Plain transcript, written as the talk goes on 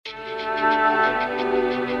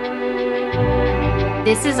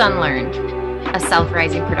This is Unlearned, a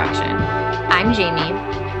Self-Rising production. I'm Jamie.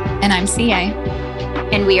 And I'm CA.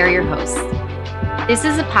 And we are your hosts. This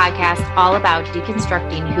is a podcast all about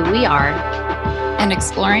deconstructing who we are and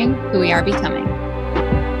exploring who we are becoming.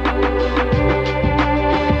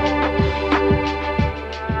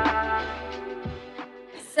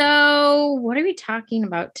 So, what are we talking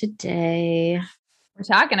about today? We're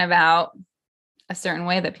talking about a certain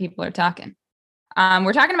way that people are talking.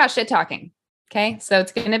 We're talking about shit talking. Okay. So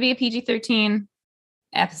it's going to be a PG-13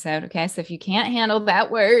 episode. Okay. So if you can't handle that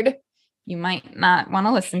word, you might not want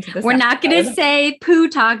to listen to this. We're not going to say poo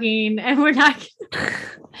talking, and we're not.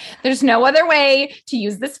 There's no other way to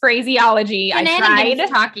use this phraseology.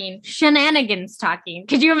 Shenanigans talking.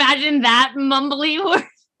 Could you imagine that mumbly word?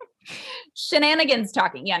 Shenanigans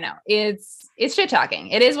talking. Yeah, no, it's shit talking.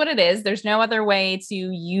 It is what it is. There's no other way to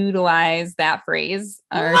utilize that phrase.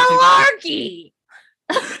 Malarkey.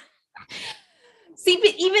 See,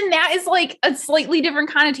 but even that is like a slightly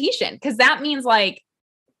different connotation, because that means like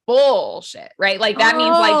bullshit, right? Like that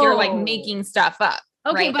means like you're like making stuff up.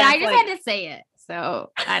 Okay, right? but That's I just like, had to say it.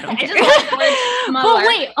 So I don't care. Well,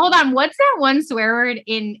 wait, hold on. What's that one swear word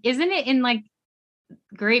isn't it in like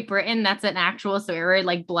Great Britain? That's an actual swear word.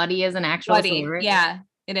 Like bloody is an actual swear word. Yeah,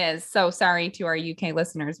 it is. So sorry to our UK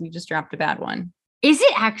listeners. We just dropped a bad one. Is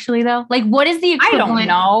it actually though? Like, what is the equivalent? I don't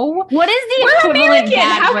know. What is the equivalent? American.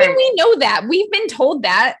 How can we know that? We've been told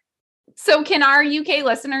that. So can our UK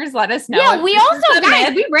listeners let us know? Yeah, we also,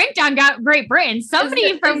 guys, we ranked on Great Britain.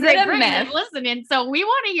 Somebody from Great Britain is listening. So we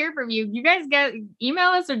want to hear from you. You guys email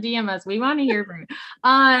us or DM us. We want to hear from you.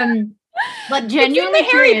 But genuinely the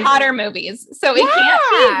Harry Potter movies. So it can't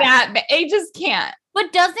be that, but it just can't.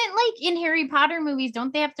 But doesn't like in Harry Potter movies,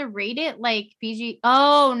 don't they have to rate it like PG?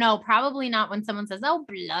 Oh no, probably not when someone says, "Oh,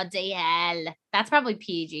 bloody hell." That's probably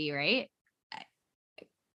PG, right?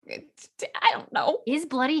 I don't know. Is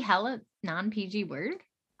bloody hell a non-PG word?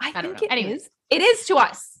 I think it is. It is to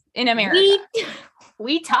us in America.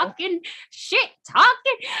 We talking shit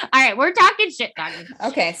talking. All right, we're talking shit talking.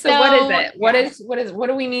 Okay, so what is it? What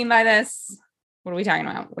do we mean by this? What are we talking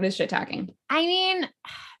about? What is shit talking? I mean,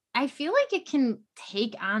 I feel like it can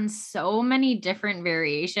take on so many different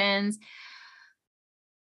variations.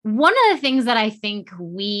 One of the things that I think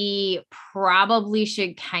we probably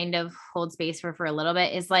should kind of hold space for a little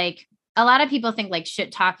bit is like, a lot of people think like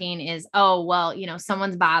shit talking is, oh, well,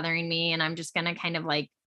 someone's bothering me and I'm just going to kind of like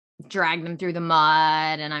drag them through the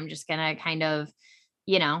mud and I'm just going to kind of,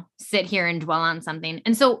 sit here and dwell on something.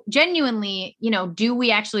 And so genuinely, do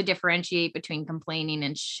we actually differentiate between complaining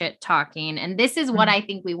and shit talking? And this is what I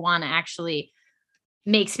think we want to actually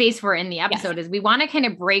make space for in the episode is we want to kind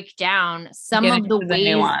of break down some of the ways,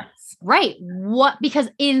 nuance. Right. Because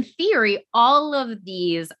in theory, all of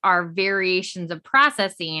these are variations of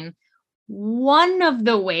processing. One of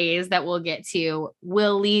the ways that we'll get to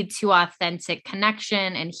will lead to authentic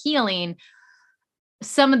connection and healing.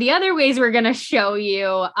 Some of the other ways we're going to show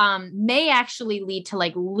you may actually lead to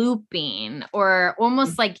like looping or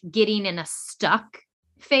almost like getting in a stuck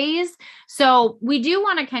phase. So we do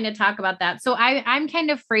want to kind of talk about that. So I'm kind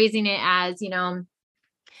of phrasing it as,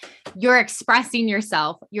 you're expressing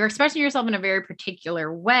yourself in a very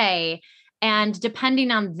particular way. And depending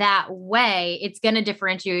on that way, it's going to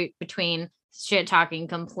differentiate between shit talking,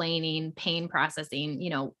 complaining, pain processing,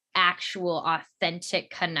 actual authentic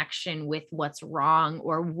connection with what's wrong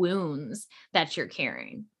or wounds that you're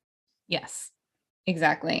carrying. Yes,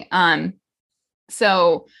 exactly.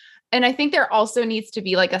 So, and I think there also needs to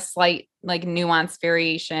be like a slight, like nuanced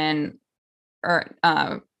variation or,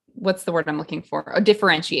 what's the word I'm looking for? A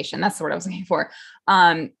differentiation. That's the word I was looking for.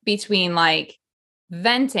 Between like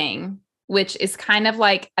venting, which is kind of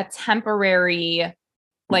like a temporary,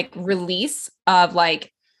 like release of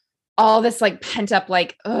like all this like pent up,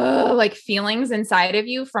 like feelings inside of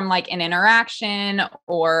you from like an interaction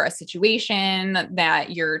or a situation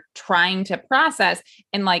that you're trying to process.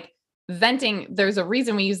 And like venting, there's a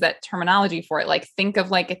reason we use that terminology for it. Like think of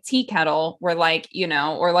like a tea kettle where like,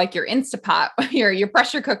 or like your Instapot, your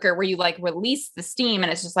pressure cooker where you like release the steam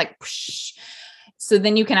and it's just like, whoosh. So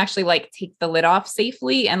then you can actually like take the lid off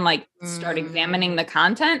safely and like start examining the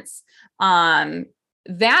contents.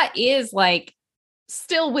 That is like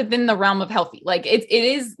still within the realm of healthy. Like it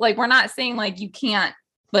is like, we're not saying like you can't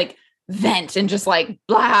like vent and just like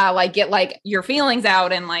blah, like get like your feelings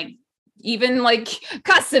out and like even like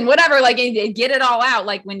cuss and whatever, like get it all out.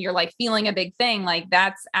 Like when you're like feeling a big thing, like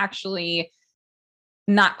that's actually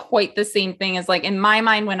not quite the same thing as like in my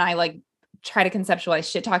mind, when I like try to conceptualize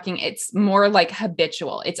shit talking, it's more like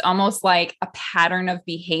habitual. It's almost like a pattern of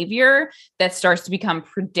behavior that starts to become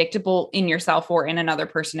predictable in yourself or in another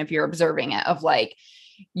person if you're observing it, of like,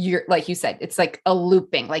 you're, like you said, it's like a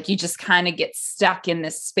looping, like you just kind of get stuck in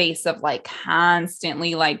this space of like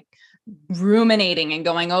constantly like ruminating and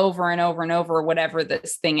going over and over and over whatever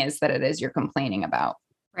this thing is that it is you're complaining about.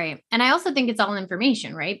 Right. And I also think it's all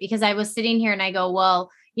information, right? Because I was sitting here and I go, well,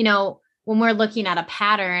 when we're looking at a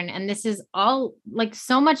pattern, and this is all like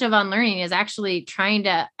so much of unlearning is actually trying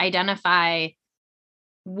to identify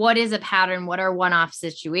what is a pattern, what are one-off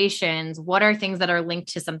situations, what are things that are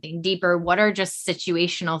linked to something deeper, what are just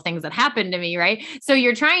situational things that happen to me, right? So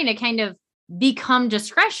you're trying to kind of become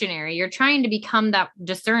discretionary. You're trying to become that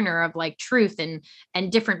discerner of like truth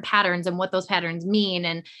and different patterns and what those patterns mean.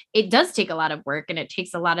 And it does take a lot of work, and it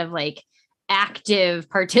takes a lot of like active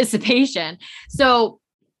participation. So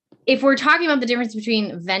if we're talking about the difference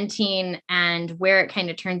between venting and where it kind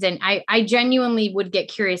of turns in, I genuinely would get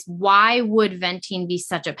curious, why would venting be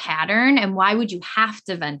such a pattern, and why would you have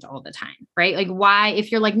to vent all the time? Right? Like why,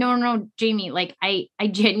 if you're like, no, Jamie, like I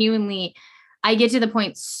genuinely, I get to the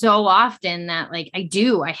point so often that like,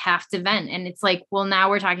 I have to vent. And it's like, well,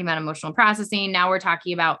 now we're talking about emotional processing. Now we're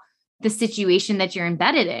talking about the situation that you're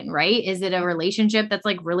embedded in, right? Is it a relationship that's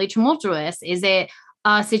like really tumultuous? Is it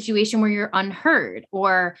a situation where you're unheard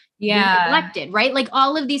or neglected, right? Like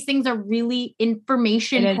all of these things are really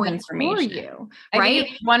information points for you, right? I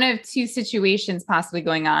think it's one of two situations possibly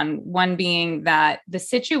going on. One being that the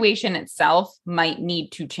situation itself might need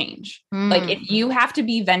to change. Like if you have to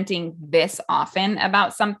be venting this often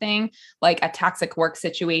about something like a toxic work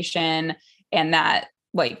situation, and that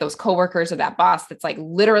like those coworkers or that boss that's like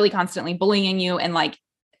literally constantly bullying you, and like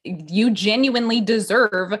you genuinely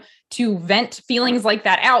deserve to vent feelings like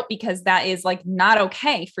that out, because that is like not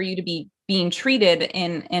okay for you to be being treated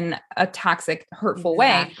in a toxic, hurtful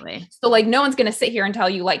way. So like, no one's going to sit here and tell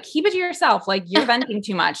you like, keep it to yourself. Like you're venting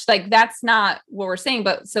too much. Like, that's not what we're saying.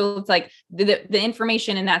 But so it's like the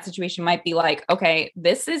information in that situation might be like, okay,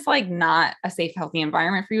 this is like not a safe, healthy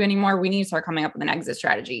environment for you anymore. We need to start coming up with an exit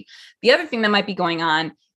strategy. The other thing that might be going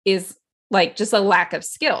on is like just a lack of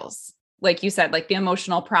skills. Like you said, like the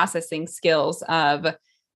emotional processing skills of,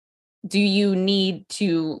 do you need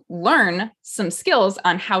to learn some skills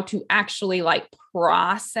on how to actually like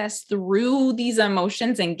process through these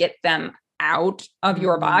emotions and get them out of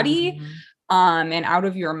your body, and out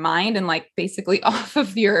of your mind, and like basically off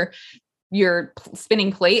of your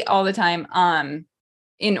spinning plate all the time,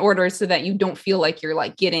 in order so that you don't feel like you're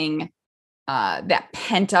like getting that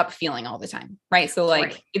pent up feeling all the time. Right. So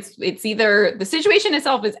like it's either the situation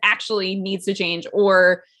itself is actually needs to change,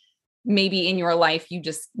 or maybe in your life, you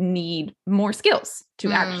just need more skills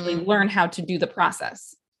to actually learn how to do the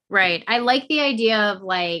process. Right. I like the idea of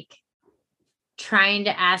like trying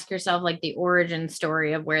to ask yourself like the origin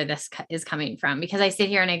story of where this is coming from, because I sit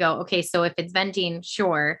here and I go, okay, so if it's venting,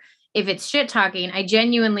 sure. If it's shit talking, I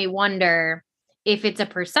genuinely wonder if it's a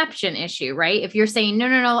perception issue, right? If you're saying,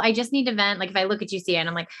 no, I just need to vent. Like if I look at you, CA, and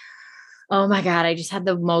I'm like, oh my God, I just had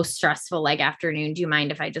the most stressful like afternoon. Do you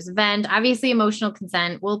mind if I just vent? Obviously, emotional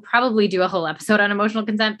consent. We'll probably do a whole episode on emotional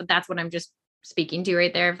consent, but that's what I'm just speaking to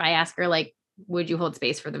right there. If I ask her, like, would you hold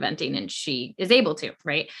space for the venting? And she is able to,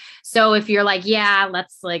 right? So if you're like, yeah,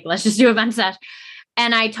 let's just do a vent session.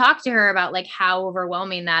 And I talked to her about like how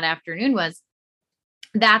overwhelming that afternoon was.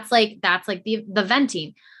 That's like the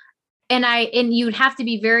venting. And you'd have to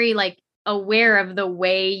be very like aware of the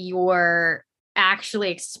way you're actually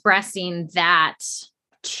expressing that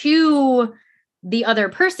to the other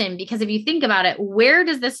person, because if you think about it, where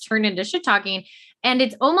does this turn into shit talking? And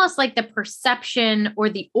it's almost like the perception or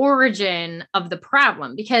the origin of the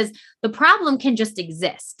problem, because the problem can just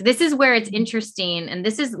exist. This is where it's interesting. And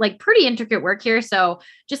this is like pretty intricate work here. So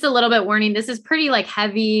just a little bit warning, this is pretty like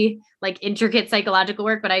heavy, like intricate psychological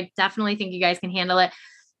work, but I definitely think you guys can handle it.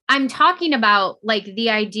 I'm talking about like the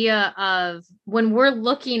idea of when we're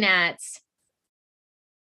looking at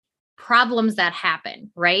problems that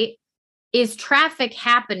happen, right? Is traffic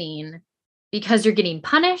happening because you're getting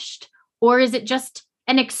punished, or is it just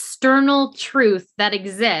an external truth that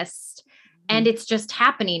exists and it's just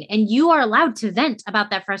happening and you are allowed to vent about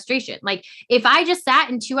that frustration? Like if I just sat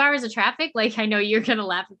in 2 hours of traffic, like I know you're going to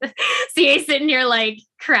laugh at this. CA sitting here like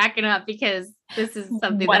cracking up, because this is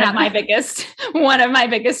something one of my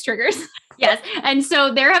biggest triggers. Yes. And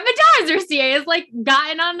so there have been times where CA is like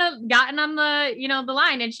gotten on the, the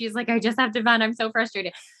line, and she's like, I just have to vent. I'm so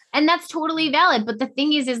frustrated. And that's totally valid. But the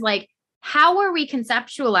thing is like, how are we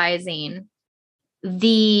conceptualizing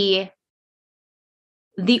the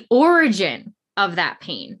origin of that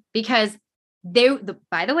pain? Because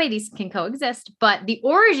by the way, these can coexist, but the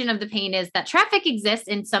origin of the pain is that traffic exists,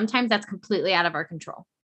 and sometimes that's completely out of our control.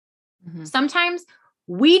 Sometimes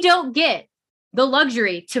we don't get the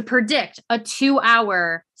luxury to predict a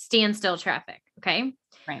 2-hour standstill traffic. Okay.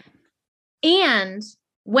 Right. And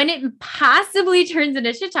when it possibly turns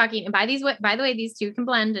into shit talking, and by the way, these two can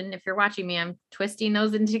blend. And if you're watching me, I'm twisting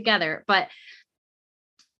those in together, but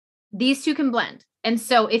these two can blend. And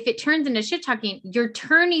so if it turns into shit talking, you're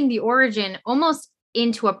turning the origin almost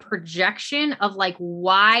into a projection of like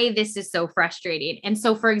why this is so frustrating. And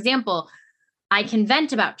so, for example, I can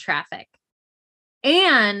vent about traffic.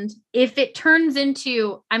 And if it turns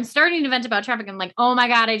into, I'm starting to vent about traffic, I'm like, oh my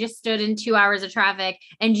God, I just stood in 2 hours of traffic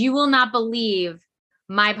and you will not believe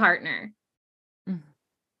my partner. Mm-hmm.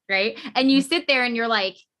 Right. And you sit there and you're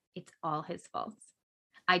like, it's all his fault.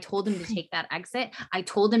 I told him to take that exit. I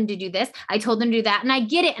told him to do this. I told him to do that. And I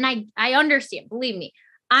get it. And I understand, believe me,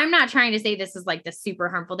 I'm not trying to say this is like the super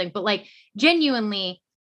harmful thing, but like genuinely,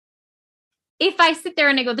 if I sit there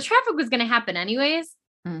and I go, the traffic was going to happen anyways.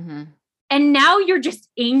 Mm-hmm. And now you're just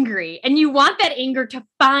angry and you want that anger to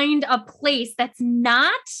find a place that's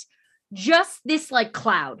not just this like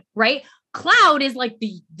cloud, right? Cloud is like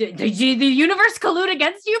the universe collude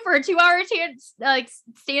against you for a 2-hour chance, like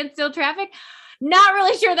standstill traffic. Not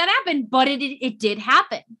really sure that happened, but it did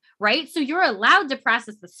happen, right? So you're allowed to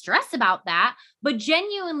process the stress about that, but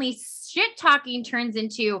genuinely shit talking turns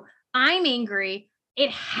into, I'm angry. It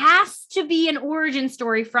has to be an origin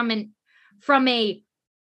story from an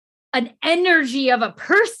energy of a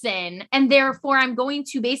person. And therefore I'm going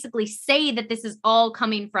to basically say that this is all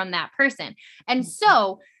coming from that person. And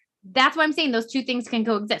so that's why I'm saying those two things can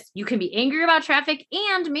coexist. You can be angry about traffic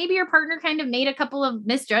and maybe your partner kind of made a couple of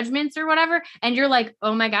misjudgments or whatever. And you're like,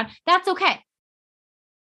 oh my God, that's okay.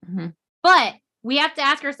 Mm-hmm. But we have to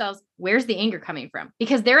ask ourselves, where's the anger coming from?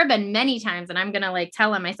 Because there have been many times, and I'm going to like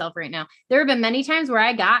tell on myself right now, there have been many times where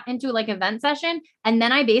I got into like a vent session and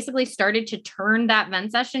then I basically started to turn that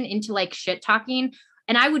vent session into like shit talking.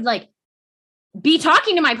 And I would like be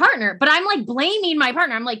talking to my partner, but I'm like blaming my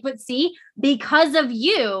partner. I'm like, but see, because of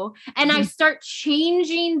you. And mm-hmm. I start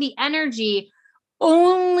changing the energy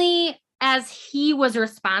only as he was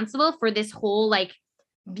responsible for this whole, like,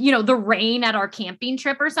 you know, the rain at our camping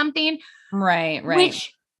trip or something. Right.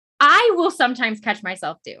 Which I will sometimes catch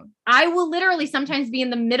myself do. I will literally sometimes be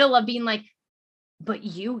in the middle of being like, but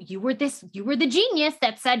you were the genius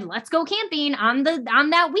that said, let's go camping on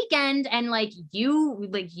that weekend. And like,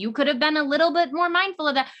 you could have been a little bit more mindful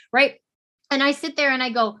of that. Right. And I sit there and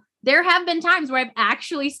I go, there have been times where I've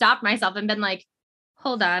actually stopped myself and been like,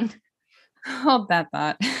 hold on. Hold that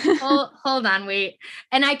thought. hold on, wait.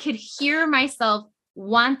 And I could hear myself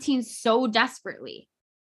wanting so desperately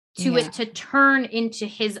it to turn into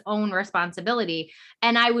his own responsibility.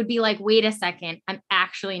 And I would be like, wait a second, I'm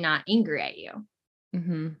actually not angry at you.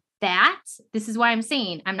 Mm-hmm. This is why I'm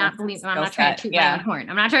saying I'm not trying to toot my own horn.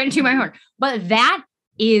 I'm not trying to toot my horn, but that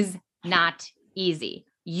is not easy.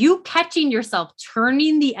 You catching yourself,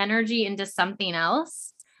 turning the energy into something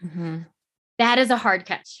else. Mm-hmm. That is a hard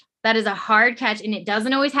catch. That is a hard catch. And it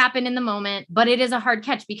doesn't always happen in the moment, but it is a hard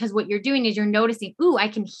catch because what you're doing is you're noticing, ooh, I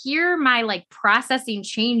can hear my like processing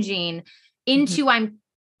changing into I'm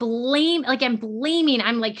blaming,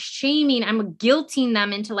 I'm like shaming, I'm guilting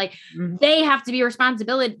them into like, they have to be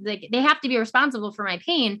they have to be responsible for my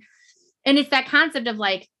pain. And it's that concept of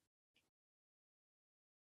like,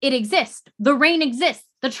 it exists. The rain exists.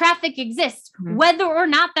 The traffic exists. Whether or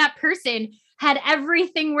not that person had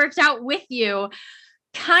everything worked out with you,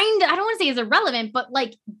 I don't want to say is irrelevant, but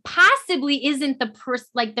like possibly isn't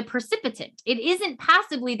the precipitant. It isn't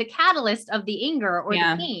possibly the catalyst of the anger or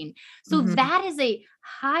the pain. So that is a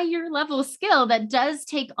higher level skill that does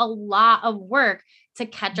take a lot of work to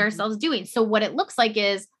catch ourselves doing. So what it looks like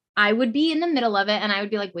is I would be in the middle of it and I would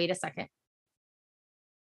be like, wait a second.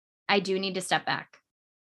 I do need to step back.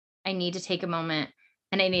 I need to take a moment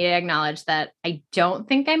and I need to acknowledge that I don't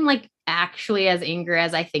think I'm like actually as angry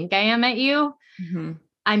as I think I am at you. Mm-hmm.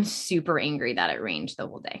 I'm super angry that it rained the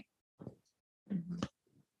whole day. Mm-hmm.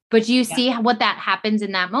 But you see what that happens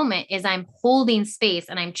in that moment is I'm holding space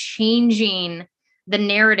and I'm changing the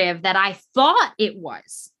narrative that I thought it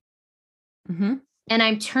was. Mm-hmm. And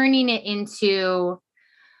I'm turning it into,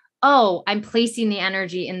 oh, I'm placing the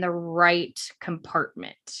energy in the right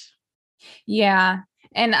compartment. Yeah.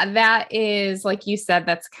 And that is, like you said,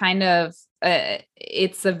 that's kind of,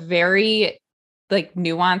 it's a very like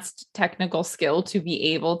nuanced technical skill to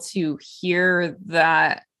be able to hear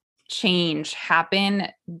that change happen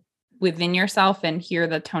within yourself and hear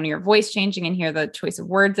the tone of your voice changing and hear the choice of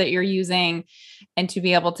words that you're using and to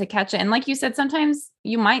be able to catch it. And like you said, sometimes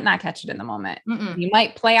you might not catch it in the moment. Mm-mm. You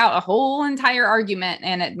might play out a whole entire argument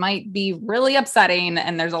and it might be really upsetting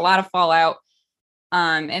and there's a lot of fallout.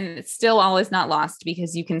 And it's still all is not lost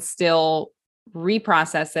because you can still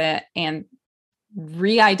reprocess it and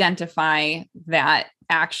re-identify that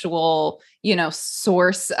actual,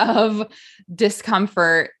 source of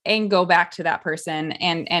discomfort and go back to that person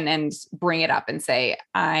and bring it up and say,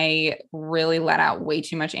 I really let out way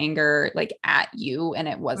too much anger, like at you. And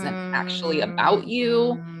it wasn't actually about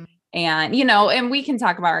you. And, and we can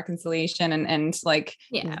talk about reconciliation and like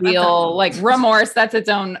real like remorse. That's its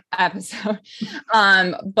own episode.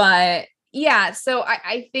 But yeah, so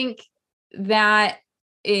I think that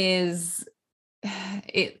is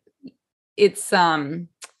it's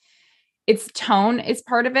tone is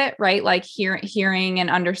part of it, right? Like hearing and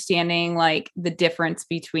understanding like the difference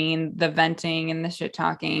between the venting and the shit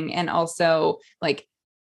talking, and also like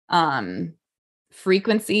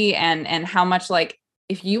frequency and how much, like,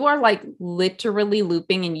 if you are like literally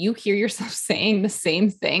looping and you hear yourself saying the same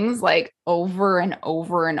things like over and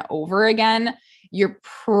over and over again, you're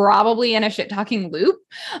probably in a shit talking loop.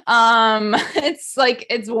 It's like,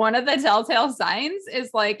 it's one of the telltale signs is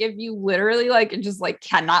like, if you literally like, just like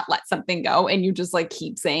cannot let something go and you just like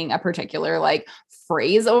keep saying a particular like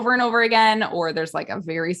phrase over and over again, or there's like a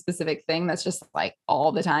very specific thing that's just like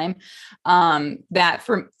all the time. That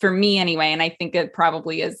for me anyway, and I think it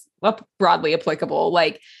probably is broadly applicable,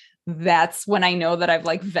 like that's when I know that I've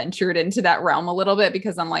like ventured into that realm a little bit,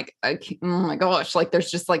 because I'm like, oh my gosh, like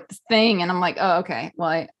there's just like this thing. And I'm like, oh, okay,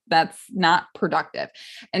 well, that's not productive.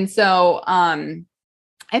 And so, I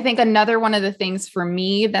think another one of the things for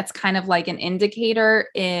me that's kind of like an indicator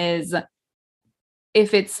is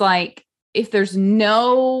if it's like, if there's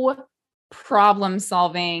no problem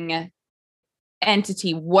solving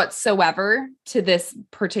entity whatsoever to this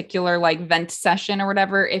particular like vent session or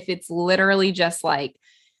whatever, if it's literally just like,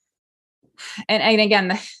 and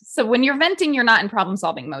again, so when you're venting, you're not in problem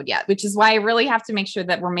solving mode yet, which is why I really have to make sure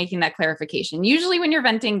that we're making that clarification. Usually when you're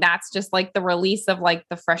venting, that's just like the release of like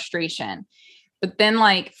the frustration. But then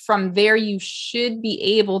like from there, you should be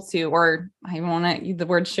able to, or I want to use the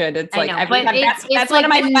word should. It's like, that's one of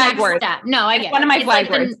my flag words. No, I get one of my flag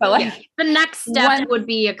words. So like the next step would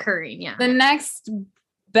be occurring. Yeah. The next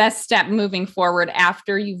best step moving forward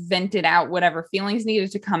after you vented out whatever feelings needed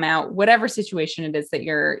to come out, whatever situation it is that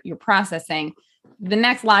you're processing, the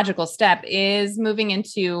next logical step is moving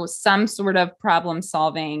into some sort of problem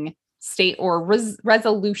solving state or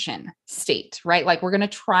resolution state, right? Like we're going to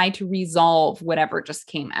try to resolve whatever just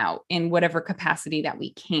came out in whatever capacity that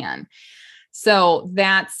we can. So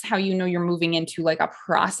that's how you know you're moving into like a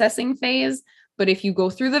processing phase. But if you go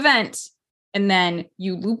through the vent and then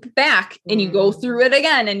you loop back and you go through it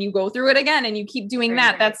again and you go through it again and you keep doing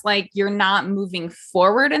that, that's like, you're not moving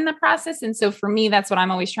forward in the process. And so for me, that's what I'm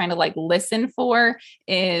always trying to like listen for,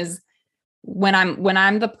 is when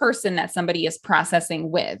I'm the person that somebody is processing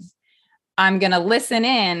with, I'm going to listen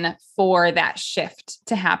in for that shift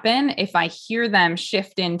to happen. If I hear them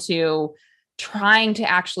shift into trying to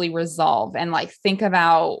actually resolve and like think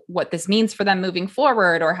about what this means for them moving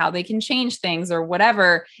forward or how they can change things or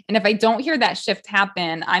whatever. And if I don't hear that shift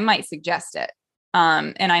happen, I might suggest it.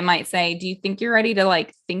 And I might say, do you think you're ready to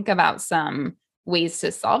like think about some ways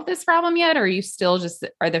to solve this problem yet? Or are you still just,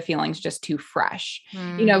 are the feelings just too fresh?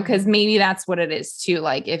 Cause maybe that's what it is too.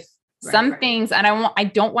 Like if things, and I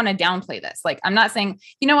don't want to downplay this. Like, I'm not saying,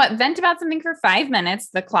 you know what, vent about something for 5 minutes,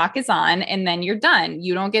 the clock is on, and then you're done.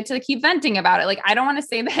 You don't get to keep venting about it. Like, I don't want to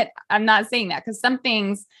say that. I'm not saying that, because some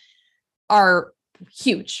things are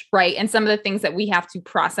huge, right? And some of the things that we have to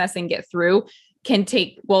process and get through can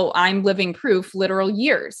take, well, I'm living proof, literal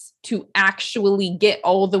years to actually get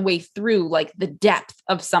all the way through like the depth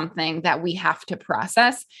of something that we have to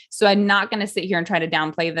process. So I'm not going to sit here and try to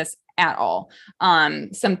downplay this at all.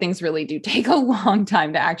 Some things really do take a long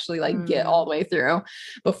time to actually like get all the way through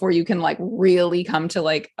before you can like really come to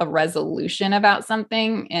like a resolution about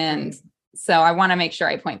something. And so I want to make sure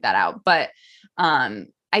I point that out. But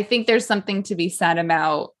I think there's something to be said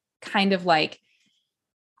about kind of like,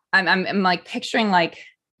 I'm like picturing like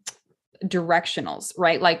directionals,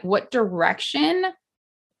 right? Like what direction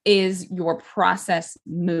is your process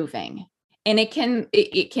moving? And it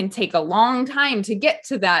can take a long time to get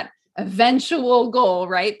to that eventual goal,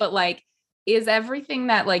 right? But like, is everything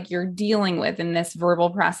that like you're dealing with in this verbal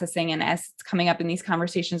processing and as it's coming up in these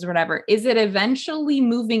conversations or whatever, is it eventually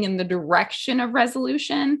moving in the direction of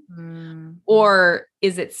resolution or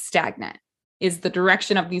is it stagnant? Is the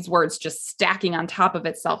direction of these words just stacking on top of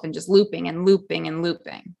itself and just looping and looping and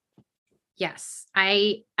looping? Yes,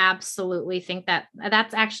 I absolutely think that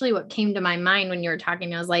that's actually what came to my mind when you were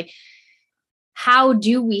talking. I was like, how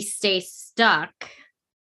do we stay stuck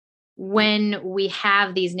when we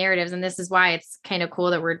have these narratives, and this is why it's kind of cool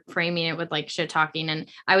that we're framing it with like shit talking. And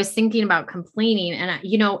I was thinking about complaining, and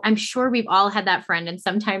I'm sure we've all had that friend, and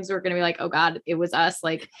sometimes we're going to be like, oh God, it was us,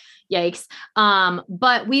 like, yikes.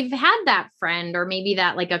 But we've had that friend, or maybe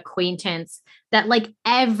that like acquaintance that like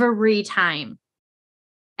every time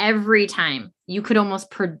you could almost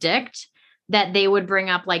predict that they would bring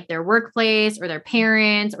up like their workplace or their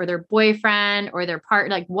parents or their boyfriend or their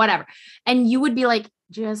partner, like whatever. And you would be like,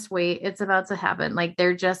 just wait, it's about to happen. Like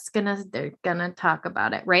they're gonna talk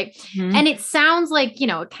about it. Right. Mm-hmm. And it sounds like,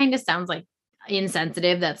 it kind of sounds like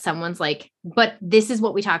insensitive that someone's like, but this is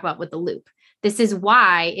what we talk about with the loop. This is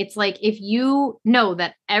why it's like, if you know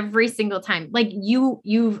that every single time, like you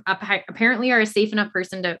apparently are a safe enough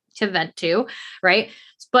person to vent to, right?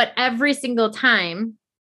 But every single time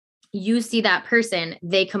you see that person,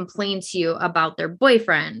 they complain to you about their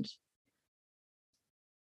boyfriend.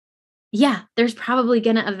 Yeah, there's probably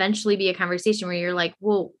going to eventually be a conversation where you're like,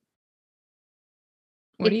 well,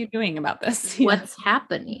 what are you doing about this? What's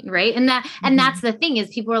happening? Right. And that's the thing is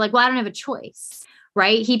people are like, well, I don't have a choice,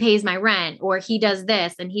 right? He pays my rent, or he does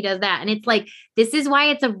this and he does that. And it's like, this is why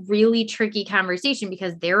it's a really tricky conversation,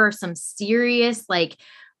 because there are some serious, like,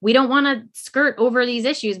 we don't want to skirt over these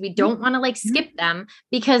issues. We don't want to like skip them,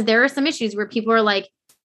 because there are some issues where people are like,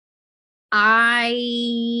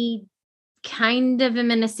 I kind of am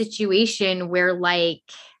in a situation where like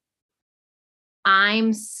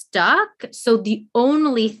I'm stuck. So the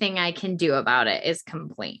only thing I can do about it is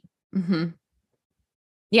complain. Mm-hmm.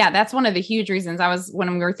 Yeah, that's one of the huge reasons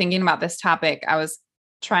when we were thinking about this topic, I was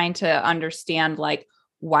trying to understand like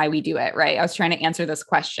why we do it, right? I was trying to answer this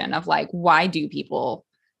question of like, why do people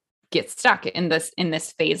get stuck in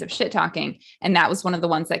this phase of shit talking? And that was one of the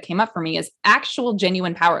ones that came up for me, is actual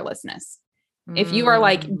genuine powerlessness. If you are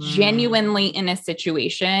like genuinely in a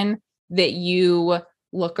situation that you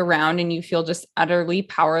look around and you feel just utterly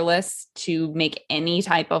powerless to make any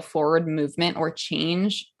type of forward movement or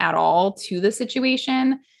change at all to the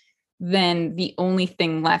situation, then the only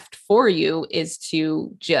thing left for you is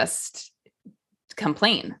to just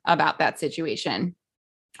complain about that situation.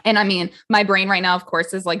 And I mean, my brain right now, of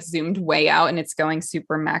course, is like zoomed way out and it's going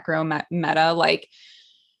super macro meta, like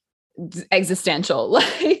existential.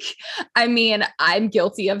 Like, I mean, I'm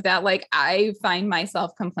guilty of that. Like, I find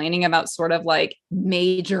myself complaining about sort of like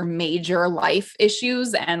major life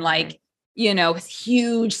issues and like,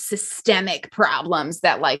 huge systemic problems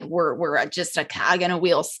that like we're just a cog in a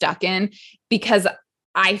wheel stuck in, because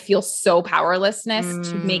I feel so powerlessness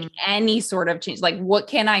to make any sort of change. Like, what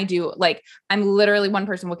can I do? Like, I'm literally one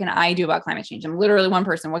person. What can I do about climate change? I'm literally one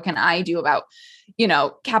person. What can I do about,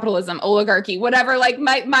 capitalism, oligarchy, whatever, like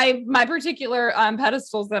my particular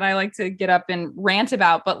pedestals that I like to get up and rant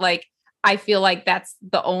about. But like, I feel like that's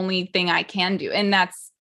the only thing I can do. And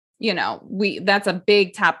that's, that's a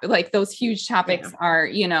big topic. Like those huge topics are,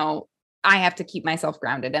 I have to keep myself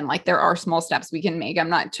grounded, and like there are small steps we can make.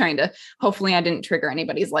 I'm not trying to, hopefully I didn't trigger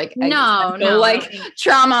anybody's like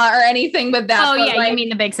trauma or anything with that. Oh yeah. Like, you mean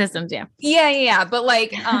the big systems. Yeah. Yeah. But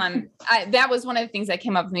like, that was one of the things that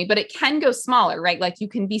came up with me, but it can go smaller, right? Like you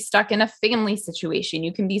can be stuck in a family situation.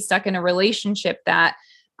 You can be stuck in a relationship that,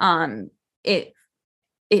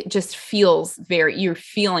 it just feels you're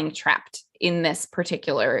feeling trapped in this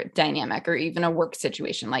particular dynamic, or even a work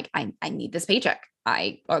situation. Like I need this paycheck.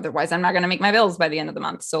 Otherwise I'm not going to make my bills by the end of the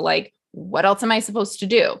month. So like, what else am I supposed to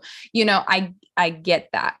do? I get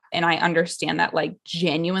that. And I understand that like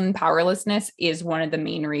genuine powerlessness is one of the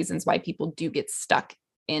main reasons why people do get stuck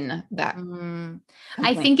in that.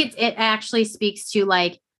 I think it actually speaks to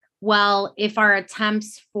like, well, if our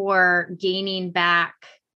attempts for gaining back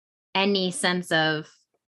any sense of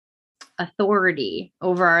authority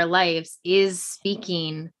over our lives is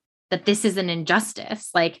speaking that this is an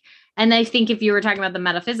injustice, like, and I think if you were talking about the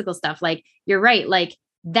metaphysical stuff, like you're right, like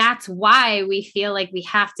that's why we feel like we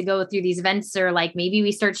have to go through these events, or like maybe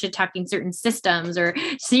we start shit talking certain systems, or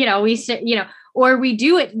or we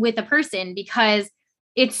do it with a person because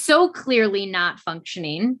it's so clearly not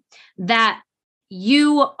functioning that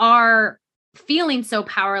you are feeling so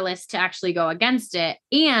powerless to actually go against it.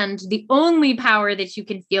 And the only power that you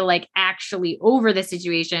can feel like actually over the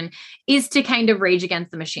situation is to kind of rage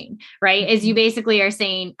against the machine, right? As you basically are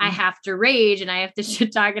saying, I have to rage and I have to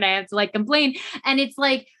shit talk and I have to like complain. And it's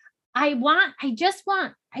like, I just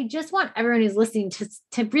want everyone who's listening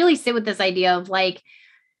to really sit with this idea of like,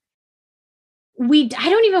 I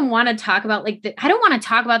don't even want to talk about I don't want to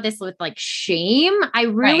talk about this with like shame. I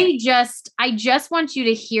really I just want you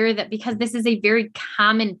to hear that, because this is a very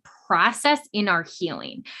common process in our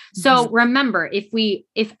healing. So remember,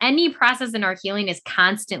 if any process in our healing is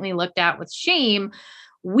constantly looked at with shame,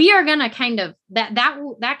 we are going to kind of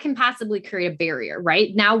that can possibly create a barrier,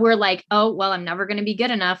 right? Now we're like, oh, well, I'm never going to be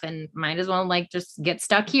good enough and might as well like just get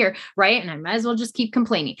stuck here. Right. And I might as well just keep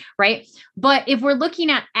complaining. Right. But if we're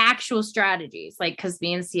looking at actual strategies, like, cause the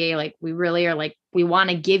NCA, like we really are like, we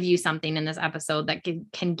want to give you something in this episode that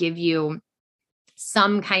can give you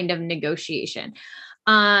some kind of negotiation,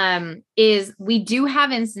 is we do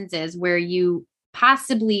have instances where you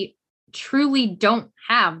possibly truly don't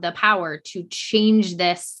have the power to change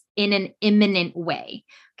this in an imminent way.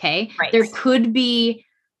 Okay. Right. There could be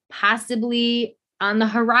possibly on the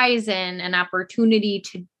horizon an opportunity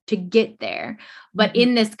to get there. But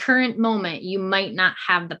in this current moment, you might not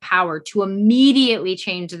have the power to immediately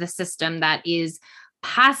change the system that is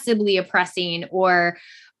possibly oppressing or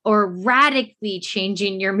radically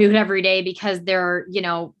changing your mood every day because they're,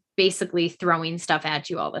 basically throwing stuff at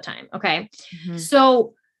you all the time. Okay.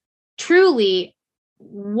 So truly,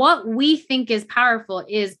 what we think is powerful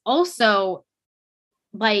is also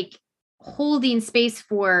like holding space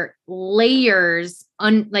for layers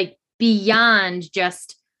like beyond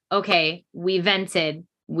just, okay, we vented,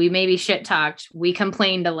 we maybe shit talked, we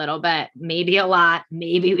complained a little bit, maybe a lot,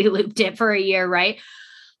 maybe we looped it for a year, right?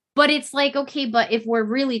 But it's like, okay, but if we're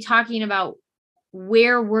really talking about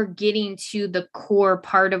where we're getting to the core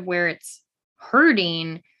part of where it's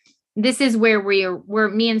hurting, this is where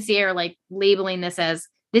me and Sierra are like labeling this as,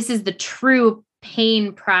 this is the true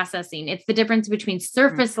pain processing. It's the difference between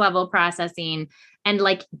surface level processing and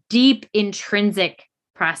like deep intrinsic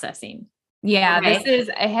processing. Yeah. Okay? It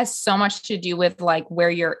has so much to do with like where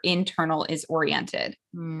your internal is oriented.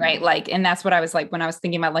 Right. Like, and that's what I was like, when I was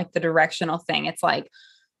thinking about like the directional thing, it's like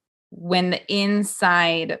when the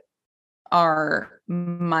inside our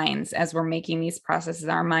minds, as we're making these processes,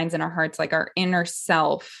 our minds and our hearts, like our inner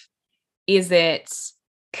self, is it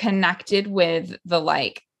connected with the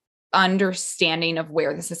like understanding of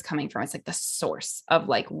where this is coming from? It's like the source of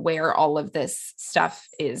like where all of this stuff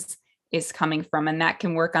is coming from. And that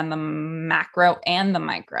can work on the macro and the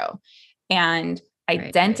micro, and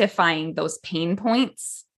identifying those pain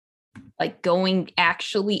points, like going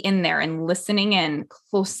actually in there and listening in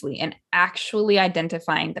closely and actually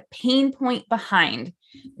identifying the pain point behind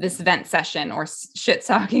this vent session or shit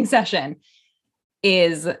talking session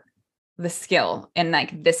is the skill. And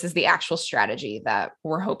like, this is the actual strategy that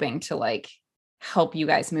we're hoping to like help you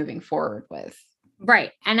guys moving forward with.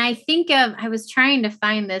 Right. And I was trying to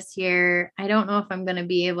find this here. I don't know if I'm going to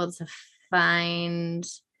be able to find,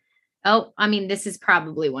 this is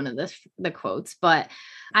probably one of the quotes, but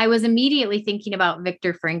I was immediately thinking about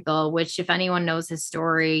Viktor Frankl, which if anyone knows his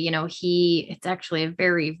story, it's actually a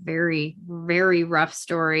very, very, very rough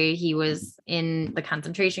story. He was in the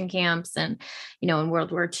concentration camps and, in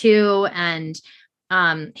World War II, and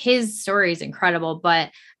his story is incredible.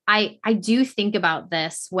 But I do think about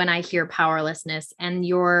this when I hear powerlessness and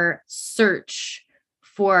your search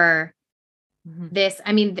for this.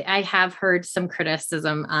 I have heard some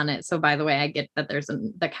criticism on it. So by the way, I get that there's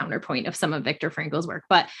the counterpoint of some of Viktor Frankl's work,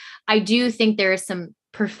 but I do think there is some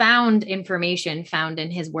profound information found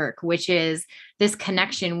in his work, which is this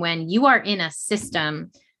connection when you are in a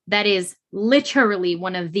system that is literally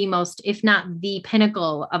one of the most, if not the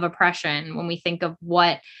pinnacle of oppression. When we think of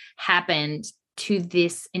what happened to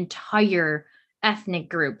this entire ethnic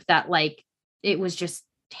group, that like, it was just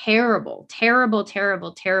terrible,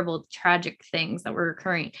 tragic things that were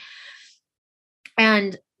occurring.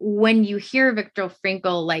 And when you hear Viktor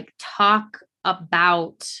Frankl like talk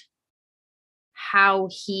about how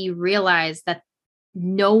he realized that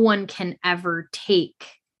no one can ever take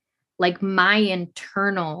like my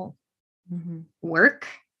internal work,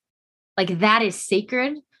 like that is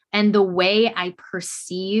sacred. And the way I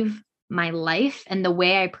perceive my life and the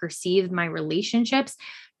way I perceive my relationships,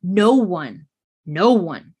 no one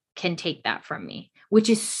can take that from me, which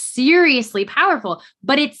is seriously powerful.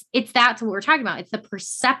 But that's what we're talking about. It's the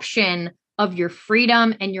perception of your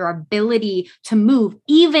freedom and your ability to move,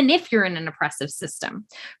 even if you're in an oppressive system.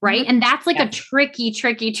 Right. And that's like a tricky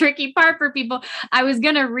part for people. I was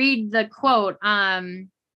going to read the quote,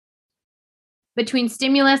 between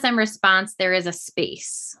stimulus and response, there is a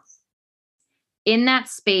space. In that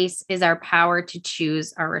space is our power to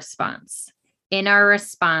choose our response. In our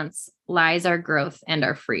response lies our growth and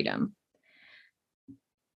our freedom.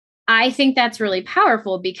 I think that's really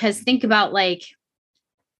powerful because think about like,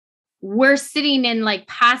 we're sitting in like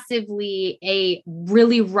passively a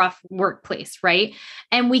really rough workplace, right?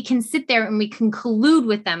 And we can sit there and we can collude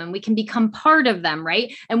with them and we can become part of them,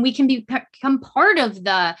 right? And we can become part of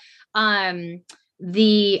the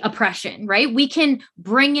the oppression, right? We can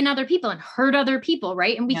bring in other people and hurt other people,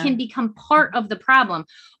 right? And we can become part of the problem.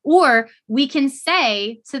 Or we can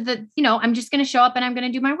say to the, I'm just going to show up and I'm going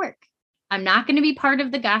to do my work. I'm not going to be part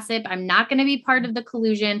of the gossip. I'm not going to be part of the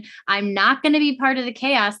collusion. I'm not going to be part of the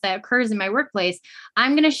chaos that occurs in my workplace.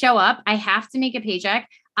 I'm going to show up. I have to make a paycheck.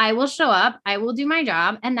 I will show up. I will do my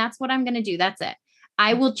job. And that's what I'm going to do. That's it.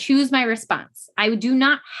 I will choose my response. I do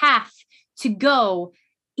not have to go,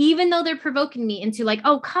 even though they're provoking me into like,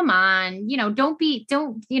 oh, come on,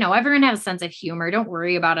 everyone has a sense of humor. Don't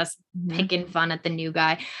worry about us picking fun at the new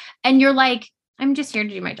guy. And you're like, I'm just here to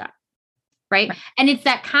do my job. Right. And it's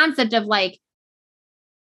that concept of like,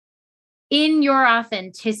 in your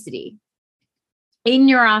authenticity,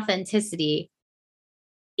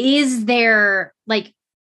 is there like,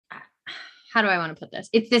 how do I want to put this?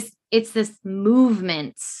 It's this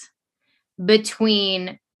movement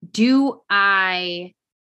between, do I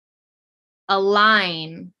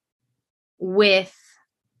align with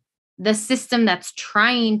the system that's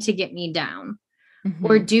trying to get me down?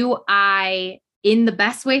 Or do I, in the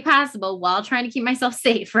best way possible, while trying to keep myself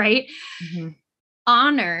safe, right?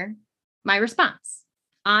 Honor my response,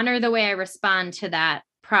 honor the way I respond to that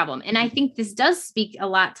problem. And I think this does speak a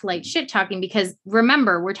lot to like shit talking, because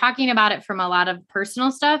remember, we're talking about it from a lot of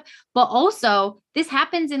personal stuff, but also this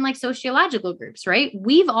happens in like sociological groups, right?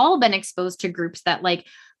 We've all been exposed to groups that like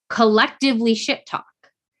collectively shit talk,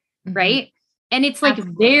 right? And it's like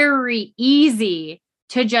very easy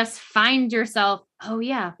to just find yourself, oh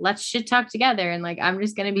yeah, let's shit talk together. And like, I'm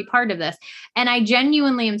just going to be part of this. And I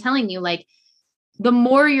genuinely am telling you, like, the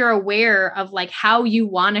more you're aware of like how you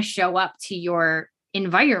want to show up to your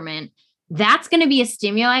environment, that's going to be a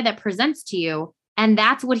stimuli that presents to you. And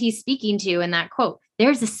that's what he's speaking to in that quote.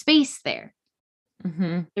 There's a space there.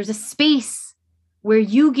 There's a space where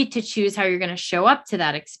you get to choose how you're going to show up to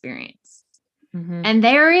that experience. And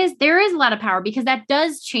there is a lot of power, because that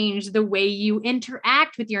does change the way you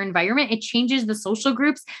interact with your environment. It changes the social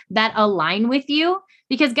groups that align with you,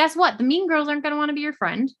 because guess what? The mean girls aren't going to want to be your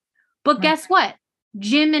friend. But guess what?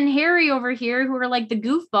 Jim and Harry over here, who are like the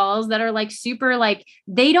goofballs that are like super, like,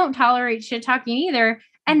 they don't tolerate shit talking either.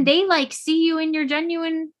 And they like see you in your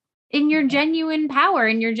genuine power,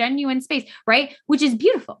 in your genuine space, right? Which is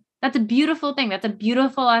beautiful. That's a beautiful thing. That's a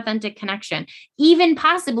beautiful, authentic connection, even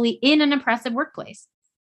possibly in an oppressive workplace,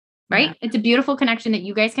 right? It's a beautiful connection that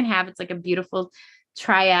you guys can have. It's like a beautiful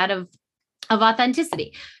triad of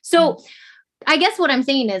authenticity. So I guess what I'm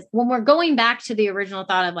saying is, when we're going back to the original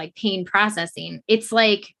thought of like pain processing, it's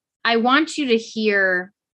like, I want you to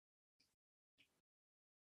hear,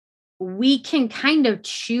 we can kind of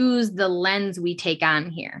choose the lens we take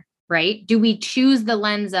on here, right? Do we choose the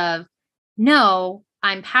lens of, no,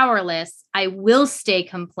 I'm powerless, I will stay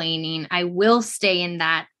complaining, I will stay in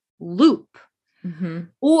that loop?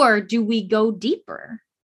 Or do we go deeper?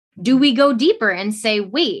 Do we go deeper and say,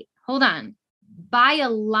 wait, hold on, by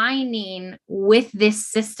aligning with this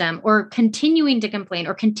system, or continuing to complain,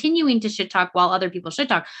 or continuing to shit talk while other people shit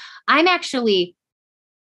talk, I'm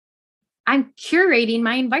curating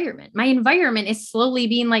my environment. My environment is slowly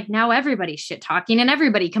being like, now everybody's shit talking and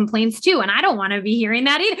everybody complains too. And I don't want to be hearing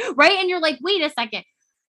that either. Right. And you're like, wait a second.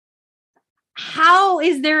 How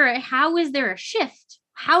is there a shift?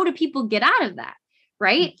 How do people get out of that?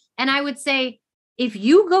 Right. And I would say, if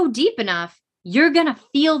you go deep enough, you're going to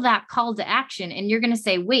feel that call to action, and you're going to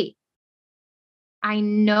say, wait, I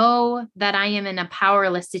know that I am in a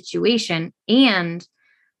powerless situation. And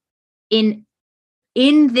in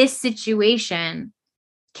this situation,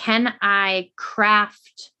 can I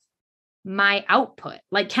craft my output?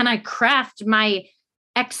 Like, can I craft my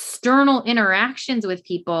external interactions with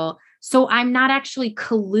people so I'm not actually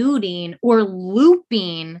colluding or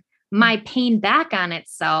looping my pain back on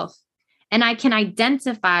itself? And I can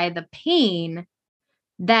identify the pain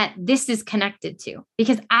that this is connected to,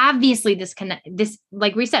 because obviously this,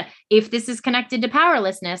 like we said, if this is connected to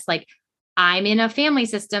powerlessness, like, I'm in a family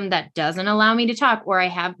system that doesn't allow me to talk, or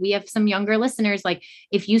we have some younger listeners. Like,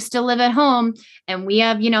 if you still live at home, and we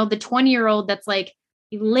have, the 20-year-old that's like,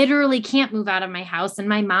 you literally can't move out of my house, and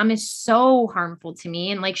my mom is so harmful to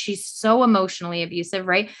me, and like, she's so emotionally abusive,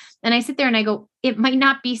 right? And I sit there and I go, it might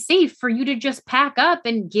not be safe for you to just pack up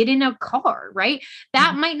and get in a car, right?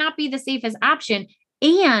 That might not be the safest option.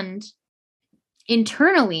 And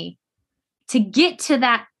internally, to get to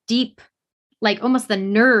that deep, like almost the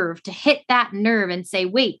nerve, to hit that nerve and say,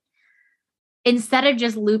 wait, instead of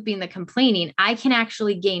just looping the complaining, I can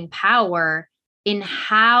actually gain power in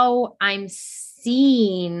how I'm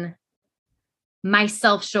seeing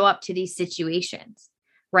myself show up to these situations,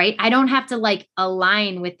 right? I don't have to like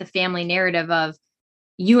align with the family narrative of,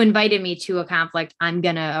 you invited me to a conflict. I'm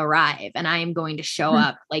going to arrive and I am going to show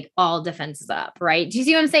up like all defenses up. Right. Do you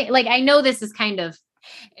see what I'm saying? Like, I know this is kind of,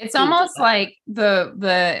 it's almost like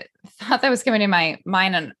the thought that was coming to my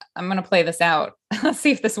mind, and I'm going to play this out. Let's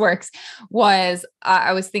see if this works. Was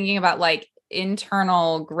I was thinking about like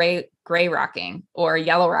internal gray rocking or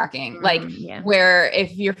yellow rocking, like where,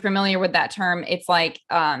 if you're familiar with that term, it's like,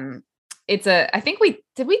 it's I think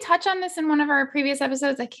did we touch on this in one of our previous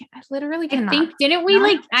episodes? I literally cannot. I think, didn't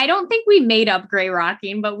we I don't think we made up gray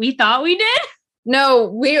rocking, but we thought we did. No,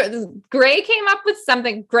 Gray came up with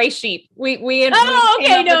something. Gray sheep. We had. Oh,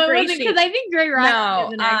 okay. No, it wasn't, because I think gray rocking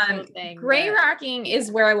is an actual thing. Gray rocking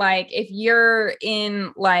is where, like, if you're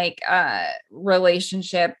in like a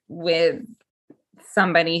relationship with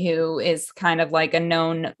somebody who is kind of like a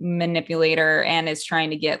known manipulator and is trying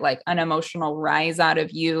to get like an emotional rise out of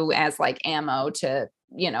you as like ammo to,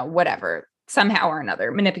 whatever, somehow or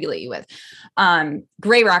another manipulate you with.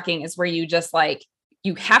 Gray rocking is where you just like,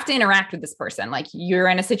 you have to interact with this person. Like, you're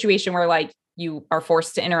in a situation where like you are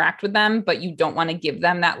forced to interact with them, but you don't want to give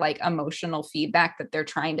them that like emotional feedback that they're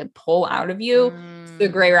trying to pull out of you. So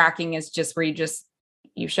gray rocking is just where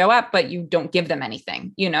you show up, but you don't give them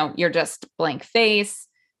anything. You're just blank face,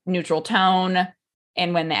 neutral tone.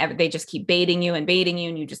 And when they just keep baiting you and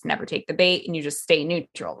you just never take the bait and you just stay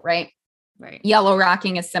neutral. Right. Yellow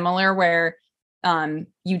rocking is similar, where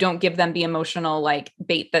you don't give them the emotional like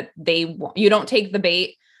bait that they want. You don't take the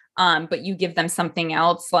bait, but you give them something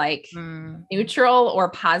else, like neutral or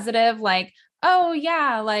positive, like, oh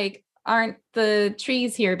yeah, like, aren't the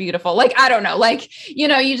trees here beautiful? Like, I don't know, like, you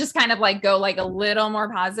just kind of like go like a little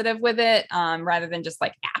more positive with it, rather than just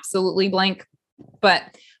like absolutely blank. But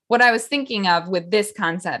what I was thinking of with this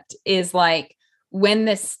concept is like, when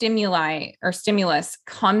this stimuli or stimulus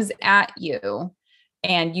comes at you,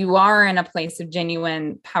 and you are in a place of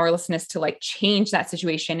genuine powerlessness to like change that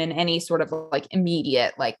situation in any sort of like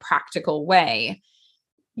immediate, like practical way,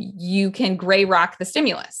 you can gray rock the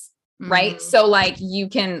stimulus, right? So like, you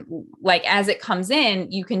can, like, as it comes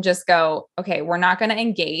in, you can just go, okay, we're not going to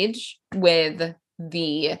engage with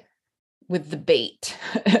the bait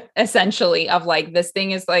essentially of like, this thing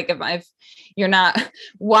is like, if you're not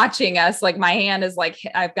watching us, like my hand is like,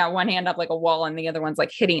 I've got one hand up like a wall and the other one's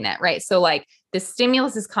like hitting it. Right. So like, the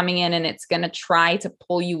stimulus is coming in and it's going to try to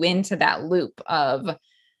pull you into that loop of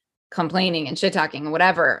complaining and shit talking and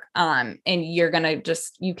whatever. And you're going to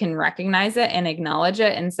you can recognize it and acknowledge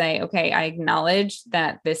it and say, okay, I acknowledge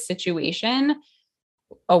that this situation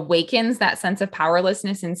awakens that sense of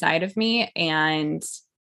powerlessness inside of me. And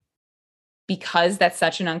because that's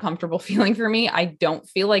such an uncomfortable feeling for me, I don't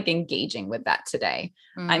feel like engaging with that today.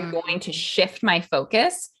 I'm going to shift my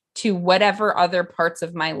focus to whatever other parts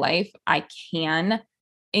of my life I can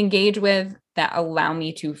engage with that allow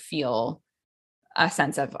me to feel a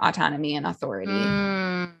sense of autonomy and authority.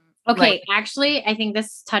 Okay. Actually, I think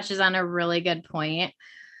this touches on a really good point.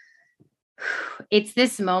 It's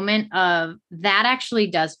this moment of that actually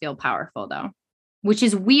does feel powerful though, which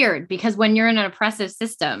is weird, because when you're in an oppressive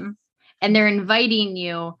system and they're inviting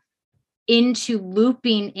you into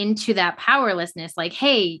looping into that powerlessness, like,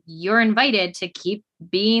 hey, you're invited to keep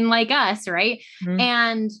being like us, right?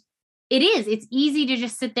 And it's easy to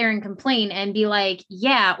just sit there and complain and be like,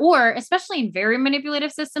 yeah, or especially in very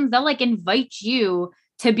manipulative systems, they'll like invite you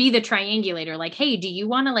to be the triangulator. Like, hey, do you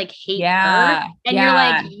want to like hate her? And you're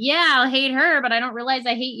like, yeah, I'll hate her, but I don't realize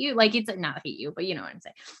I hate you. Like, it's not hate you, but you know what I'm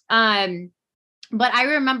saying? But I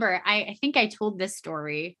remember, I think I told this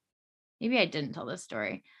story. Maybe I didn't tell this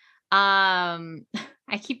story.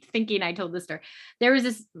 I keep thinking I told this story. There was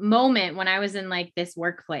this moment when I was in like this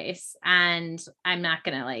workplace, and I'm not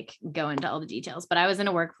going to like go into all the details, but I was in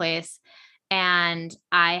a workplace and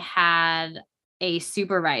I had a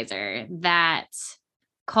supervisor that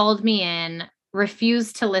called me in,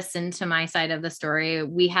 refused to listen to my side of the story.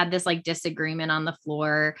 We had this like disagreement on the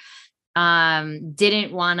floor.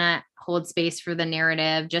 Didn't want to hold space for the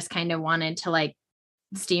narrative, just kind of wanted to like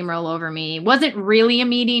steamroll over me. Wasn't really a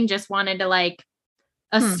meeting, just wanted to like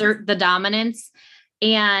assert the dominance.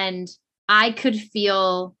 And I could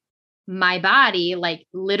feel my body like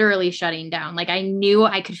literally shutting down. Like, I knew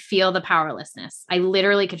I could feel the powerlessness. I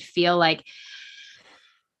literally could feel like,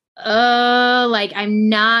 like, I'm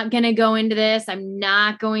not going to go into this. I'm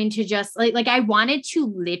not going to just like I wanted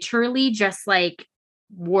to literally just like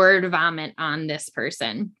word vomit on this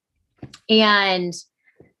person. And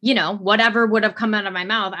whatever would have come out of my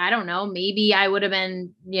mouth, I don't know. Maybe I would have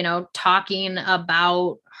been, talking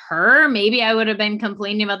about her. Maybe I would have been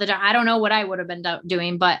complaining about the job. I don't know what I would have been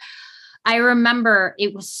doing, but I remember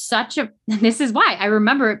it was this is why I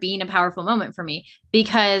remember it being a powerful moment for me,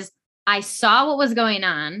 because I saw what was going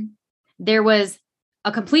on. There was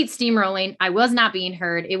a complete steamrolling. I was not being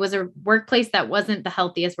heard. It was a workplace that wasn't the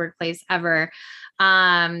healthiest workplace ever.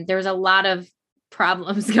 There was a lot of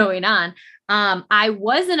problems going on. I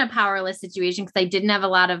was in a powerless situation because I didn't have a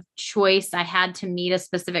lot of choice. I had to meet a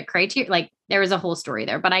specific criteria. Like there was a whole story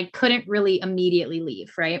there, but I couldn't really immediately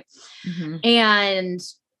leave. Right. Mm-hmm. And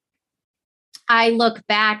I look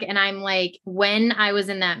back and I'm like, when I was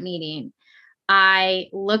in that meeting, I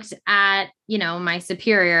looked at, my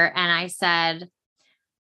superior and I said,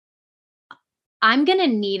 I'm going to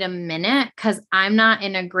need a minute because I'm not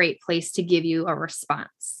in a great place to give you a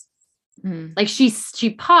response. Mm. Like she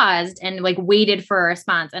paused and like waited for a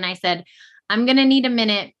response. And I said, I'm going to need a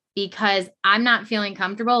minute because I'm not feeling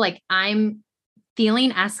comfortable. Like I'm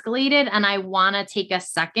feeling escalated and I want to take a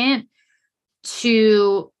second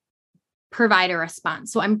to provide a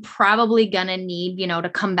response. So I'm probably going to need, to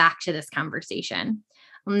come back to this conversation.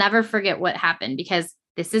 I'll never forget what happened because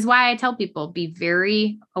this is why I tell people be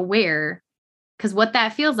very aware, because what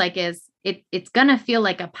that feels like is it's going to feel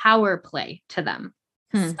like a power play to them,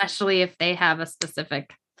 especially if they have a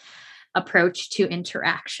specific approach to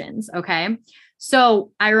interactions. Okay.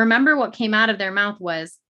 So I remember what came out of their mouth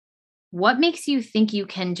was, what makes you think you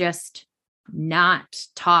can just not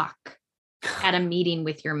talk at a meeting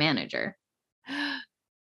with your manager?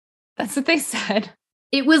 That's what they said.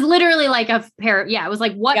 It was literally like a pair. Yeah. It was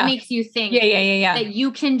like, what makes you think that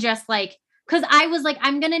you can just like, cause I was like,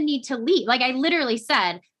 I'm going to need to leave. Like I literally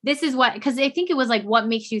said, this is what, cause I think it was like, what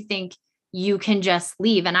makes you think you can just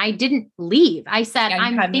leave? And I didn't leave. I said,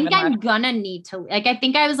 I'm gonna need to, like, I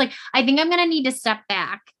think I'm going to need to step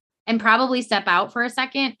back and probably step out for a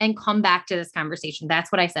second and come back to this conversation.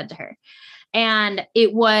 That's what I said to her. And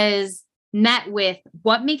it was met with,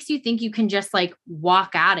 what makes you think you can just like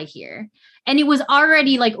walk out of here? And it was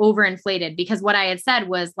already like overinflated because what I had said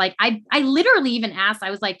was like, I literally even asked,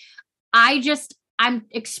 I was like, I'm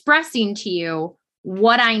expressing to you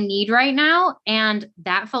what I need right now. And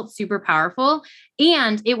that felt super powerful.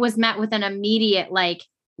 And it was met with an immediate, like,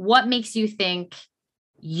 what makes you think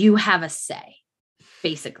you have a say,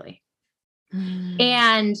 basically.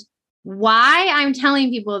 And why I'm telling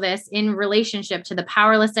people this in relationship to the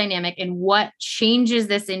powerless dynamic and what changes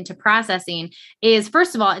this into processing is,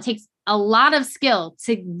 first of all, it takes a lot of skill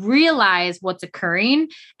to realize what's occurring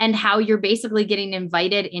and how you're basically getting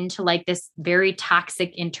invited into like this very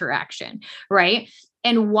toxic interaction, right?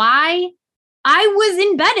 And why I was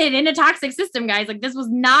embedded in a toxic system, guys. Like this was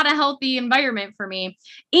not a healthy environment for me.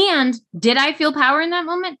 And did I feel power in that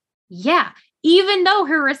moment? Yeah. Even though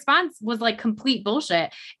her response was like complete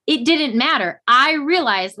bullshit, it didn't matter. I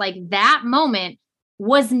realized like that moment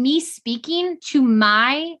was me speaking to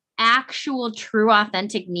my actual true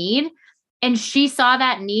authentic need. And she saw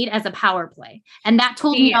that need as a power play. And that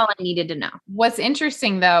told me all I needed to know. What's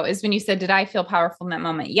interesting though, is when you said, did I feel powerful in that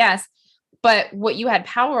moment? Yes. But what you had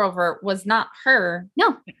power over was not her.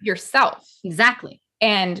 No, yourself. Exactly.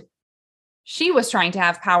 And she was trying to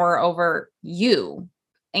have power over you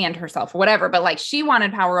and herself or whatever, but like she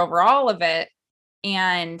wanted power over all of it.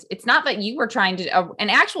 And it's not that you were trying to, an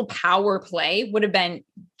actual power play would have been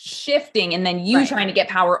shifting and then you trying to get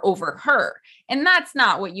power over her. And that's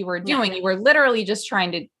not what you were doing. No. You were literally just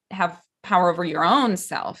trying to have power over your own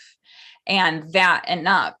self. And that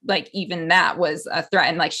enough, like even that was a threat.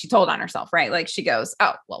 And like she told on herself, right? Like she goes,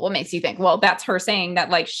 oh, well, what makes you think? Well, that's her saying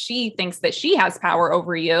that like she thinks that she has power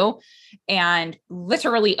over you and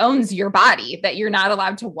literally owns your body, that you're not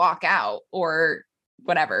allowed to walk out or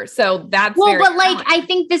whatever. So that's but like, I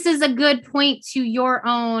think this is a good point to your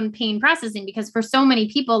own pain processing, because for so many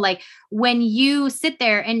people, like when you sit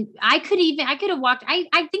there and I could have walked,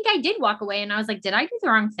 I think I did walk away and I was like, did I do the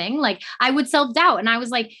wrong thing? Like I would self-doubt and I was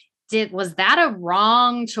like, was that a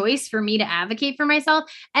wrong choice for me to advocate for myself?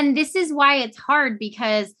 And this is why it's hard,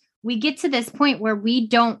 because we get to this point where we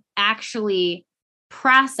don't actually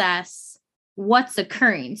process what's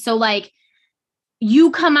occurring. So like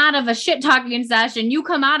you come out of a shit talking session, you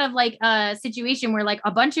come out of like a situation where like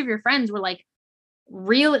a bunch of your friends were like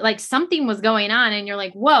really like something was going on and you're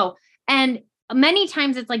like, whoa. And many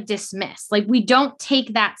times it's like dismissed. Like we don't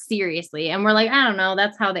take that seriously. And we're like, I don't know,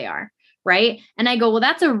 that's how they are. Right. And I go, well,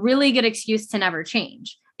 that's a really good excuse to never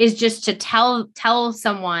change, is just to tell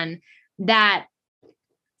someone that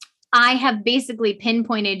I have basically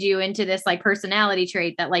pinpointed you into this like personality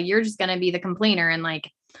trait that like, you're just going to be the complainer. And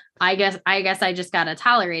like, I guess I just got to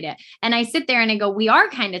tolerate it. And I sit there and I go, we are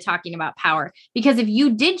kind of talking about power, because if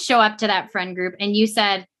you did show up to that friend group and you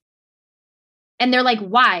said, and they're like,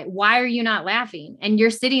 why are you not laughing? And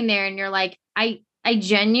you're sitting there and you're like, I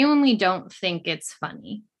genuinely don't think it's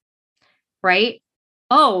funny. Right.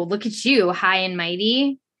 oh, look at you, high and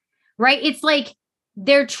mighty, right? It's like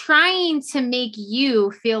they're trying to make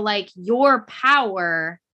you feel like your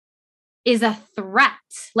power is a threat.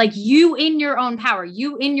 Like you in your own power,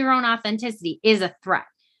 you in your own authenticity is a threat.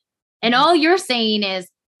 And all you're saying is,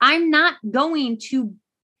 I'm not going to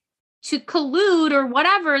collude or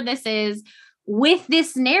whatever this is with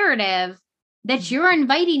this narrative that you're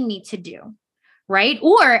inviting me to do. Right.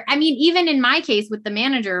 Or, I mean, even in my case with the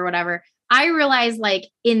manager or whatever, I realized like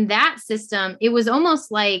in that system, it was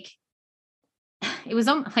almost like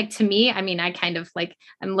to me, I mean, I kind of like,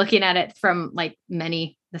 I'm looking at it from like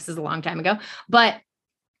this is a long time ago, but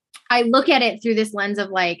I look at it through this lens of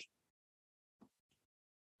like,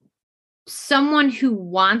 someone who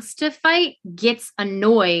wants to fight gets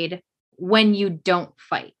annoyed when you don't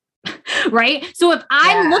fight. Right. So if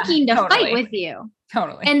I'm looking to fight with you,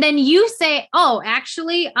 and then you say, oh,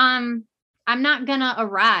 actually, I'm not going to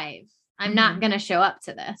arrive. I'm not going to show up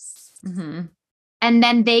to this. And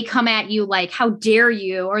then they come at you like, how dare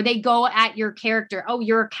you? Or they go at your character. Oh,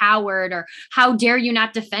 you're a coward. Or how dare you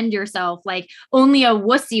not defend yourself? Like only a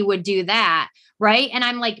wussy would do that. Right. And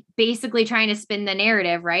I'm like basically trying to spin the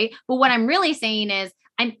narrative. Right. But what I'm really saying is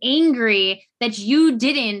I'm angry that you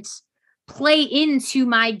didn't play into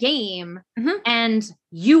my game and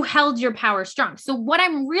you held your power strong. So what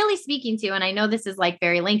I'm really speaking to, and I know this is like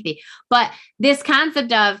very lengthy, but this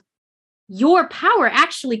concept of your power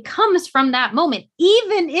actually comes from that moment,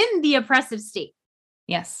 even in the oppressive state.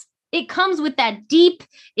 Yes. It comes with that deep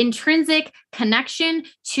intrinsic connection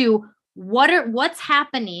to what's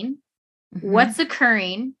happening, what's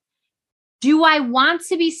occurring. Do I want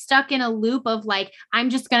to be stuck in a loop of like, I'm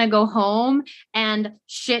just going to go home and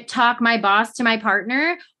shit talk my boss to my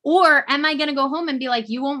partner? Or am I going to go home and be like,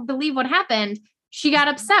 you won't believe what happened. She got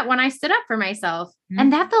upset when I stood up for myself.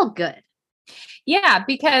 And that felt good. Yeah,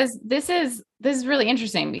 because this is really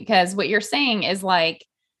interesting because what you're saying is like,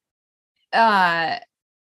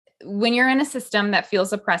 when you're in a system that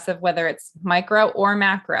feels oppressive, whether it's micro or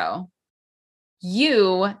macro,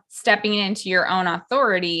 you stepping into your own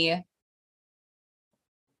authority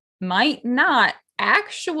might not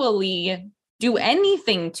actually do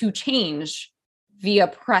anything to change the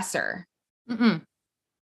oppressor.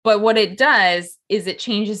 But what it does is it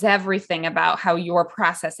changes everything about how you're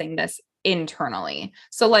processing this internally.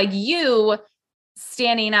 So like you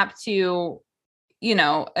standing up to,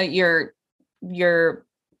 your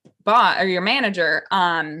boss or your manager,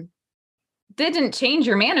 didn't change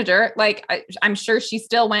your manager. Like I'm sure she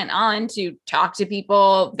still went on to talk to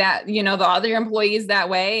people that, the other employees that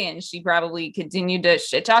way. And she probably continued to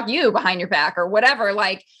shit talk you behind your back or whatever.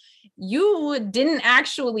 Like you didn't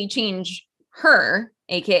actually change her,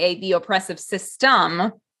 AKA the oppressive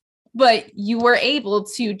system, but you were able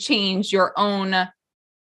to change your own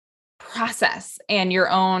process and your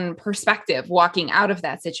own perspective walking out of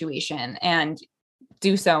that situation and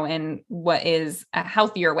do so in what is a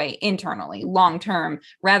healthier way internally, long-term,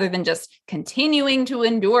 rather than just continuing to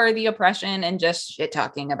endure the oppression and just shit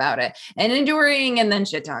talking about it and enduring and then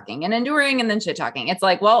shit talking and enduring and then shit talking. It's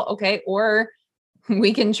like, well, okay. Or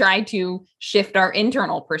we can try to shift our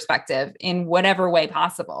internal perspective in whatever way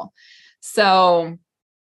possible. So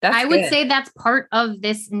I would say that's part of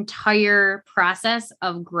this entire process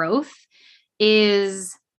of growth.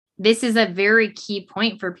 This is a very key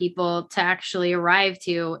point for people to actually arrive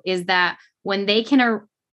to, is that when they can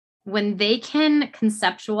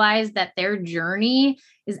conceptualize that their journey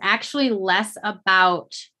is actually less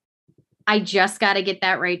about, I just got to get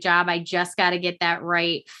that right job. I just got to get that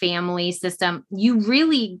right family system. You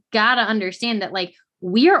really got to understand that like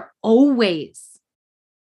we're always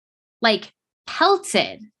like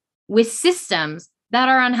pelted with systems that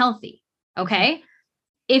are unhealthy. Okay.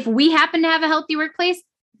 If we happen to have a healthy workplace,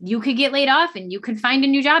 you could get laid off and you could find a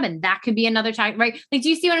new job and that could be another time, right? Like, do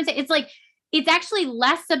you see what I'm saying? It's like, it's actually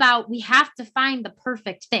less about, we have to find the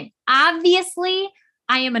perfect thing. Obviously,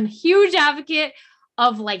 I am a huge advocate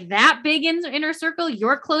of like that big inner circle,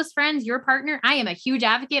 your close friends, your partner. I am a huge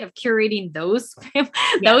advocate of curating those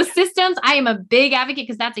systems. I am a big advocate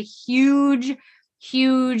because that's a huge,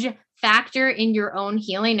 huge factor in your own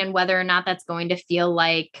healing and whether or not that's going to feel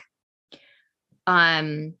like,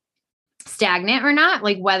 stagnant or not,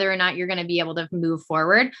 like whether or not you're going to be able to move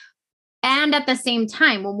forward. And at the same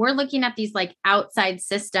time, when we're looking at these like outside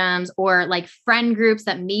systems or like friend groups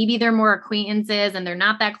that maybe they're more acquaintances and they're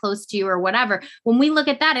not that close to you or whatever, when we look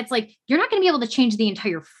at that, it's like, you're not going to be able to change the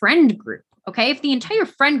entire friend group. Okay. If the entire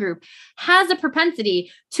friend group has a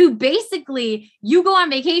propensity to basically, you go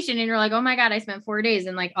on vacation and you're like, oh my God, I spent 4 days.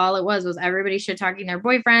 And like, all it was everybody shit talking their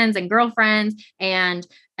boyfriends and girlfriends and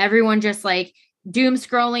everyone just like doom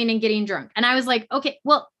scrolling and getting drunk. And I was like, okay,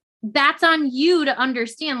 well, that's on you to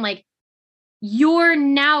understand. Like, you're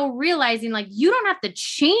now realizing like you don't have to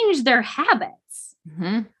change their habits.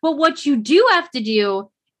 Mm-hmm. But what you do have to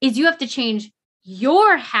do is you have to change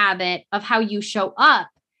your habit of how you show up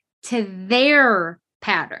to their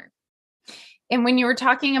pattern. And when you were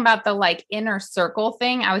talking about the like inner circle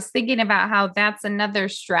thing, I was thinking about how that's another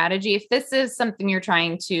strategy. If this is something if you're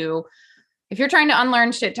trying to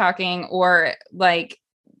unlearn shit talking or like,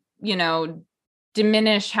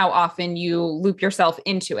 diminish how often you loop yourself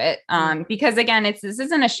into it. Because again, this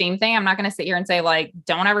isn't a shame thing. I'm not going to sit here and say like,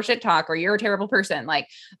 don't ever shit talk or you're a terrible person. Like,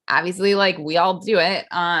 obviously, like we all do it.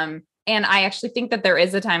 And I actually think that there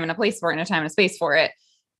is a time and a place for it and a time and a space for it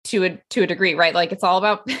to a degree, right? Like it's all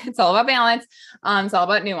about balance. It's all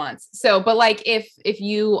about nuance. So, but like, if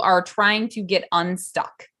you are trying to get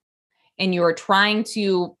unstuck and you're trying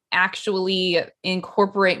to actually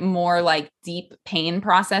incorporate more like deep pain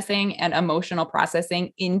processing and emotional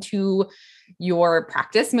processing into your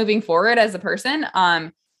practice moving forward as a person,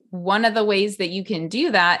 one of the ways that you can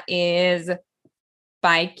do that is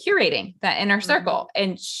by curating that inner circle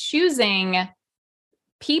and choosing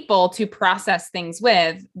people to process things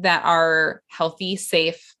with that are healthy,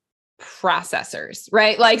 safe processors,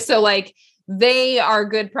 right? Like, so like they are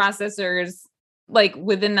good processors like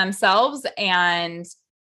within themselves. And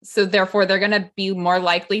so therefore they're going to be more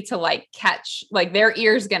likely to like catch, like their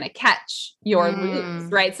ear's going to catch your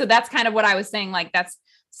loops, right? So that's kind of what I was saying. Like that's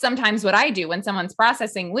sometimes what I do when someone's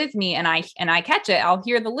processing with me and I catch it, I'll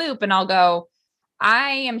hear the loop and I'll go, I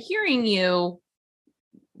am hearing you.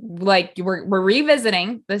 Like we're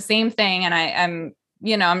revisiting the same thing. And I'm,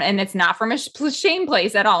 and it's not from a shame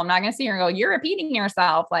place at all. I'm not going to sit here and go, you're repeating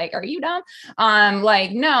yourself. Like, are you dumb?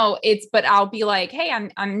 Like, no, but I'll be like, hey,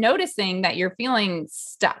 I'm noticing that you're feeling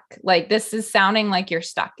stuck. Like this is sounding like you're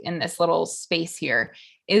stuck in this little space here.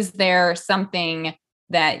 Is there something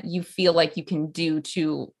that you feel like you can do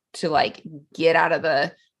to like get out of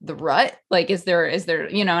the rut? Like, is there,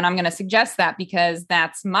 and I'm going to suggest that because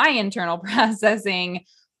that's my internal processing.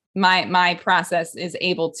 My process is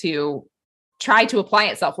able to try to apply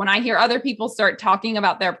itself. When I hear other people start talking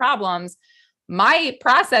about their problems, my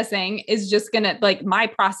processing is just going to like my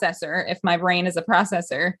processor. If my brain is a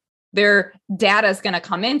processor, their data is going to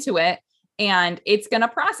come into it and it's going to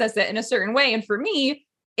process it in a certain way. And for me,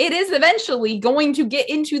 it is eventually going to get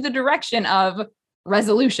into the direction of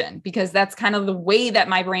resolution because that's kind of the way that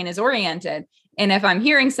my brain is oriented. And if I'm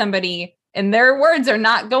hearing somebody and their words are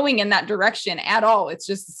not going in that direction at all, it's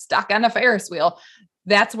just stuck on a Ferris wheel,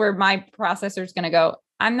 that's where my processor is going to go,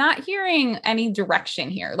 I'm not hearing any direction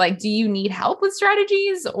here. Like, do you need help with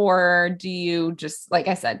strategies or do you just, like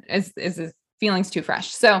I said, is the feelings too fresh?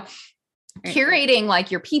 So curating like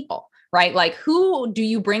your people, right? Like who do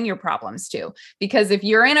you bring your problems to? Because if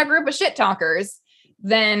you're in a group of shit talkers,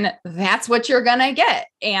 then that's what you're going to get.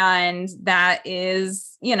 And that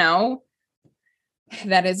is,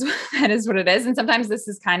 that is what it is. And sometimes this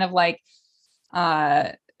is kind of like,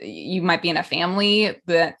 you might be in a family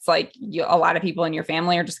that's like a lot of people in your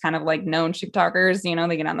family are just kind of like known shit talkers, they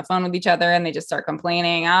get on the phone with each other and they just start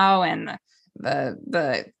complaining. Oh, and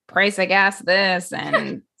the price of gas, this,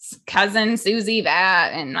 and cousin Susie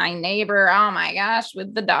that, and my neighbor, oh my gosh,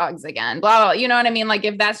 with the dogs again, blah, blah. You know what I mean? Like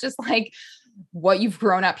if that's just like what you've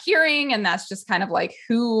grown up hearing, and that's just kind of like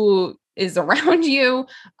who is around you,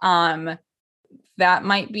 that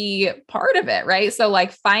might be part of it. Right. So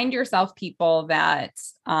like find yourself people that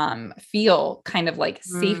feel kind of like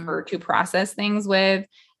safer to process things with.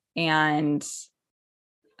 And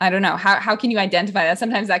I don't know, how can you identify that?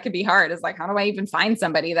 Sometimes that could be hard. It's like, how do I even find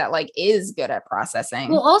somebody that like is good at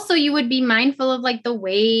processing? Well, also you would be mindful of like the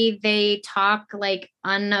way they talk, like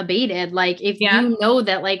unabated. Like if you know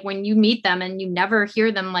that like when you meet them and you never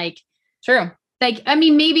hear them, like, true. Like, I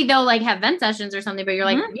mean, maybe they'll like have vent sessions or something, but you're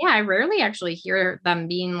like, yeah, I rarely actually hear them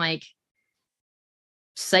being like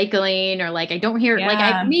cycling or like, I don't hear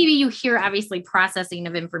like, maybe you hear obviously processing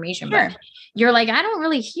of information, but you're like, I don't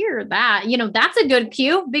really hear that, that's a good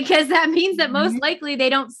cue because that means that most likely they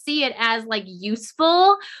don't see it as like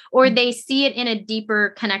useful or they see it in a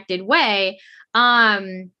deeper connected way. But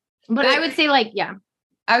I would say like,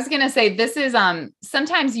 I was going to say, this is,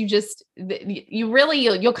 sometimes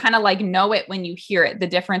you'll kind of like know it when you hear it, the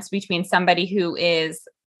difference between somebody who is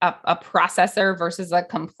a processor versus a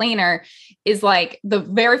complainer is like the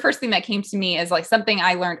very first thing that came to me is like something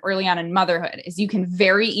I learned early on in motherhood is you can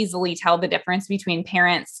very easily tell the difference between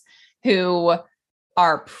parents who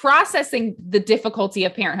are processing the difficulty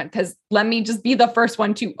of parenthood. Cause let me just be the first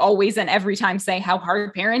one to always and every time say how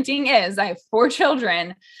hard parenting is. I have 4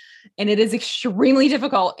 children. and it is extremely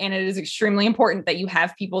difficult. And it is extremely important that you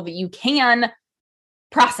have people that you can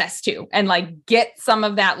process to and like get some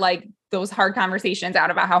of that, like those hard conversations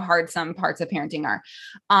out about how hard some parts of parenting are.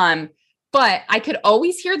 But I could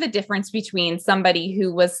always hear the difference between somebody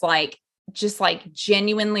who was like, just like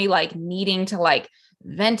genuinely like needing to like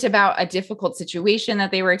vent about a difficult situation that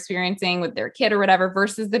they were experiencing with their kid or whatever,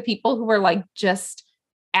 versus the people who were like just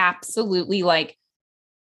absolutely like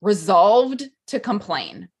resolved to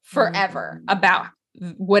complain forever about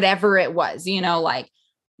whatever it was, you know, like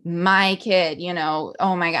my kid, you know,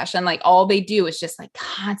 oh my gosh. And like, all they do is just like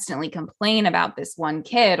constantly complain about this one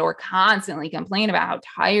kid or constantly complain about how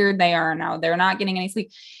tired they are now. They're not getting any sleep.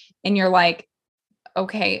 And you're like,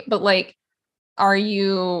 okay, but like, are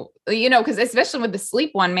you, you know, because especially with the sleep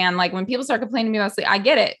one, man, like when people start complaining to me about sleep, I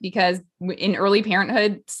get it, because in early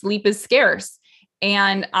parenthood, sleep is scarce.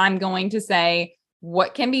 And I'm going to say,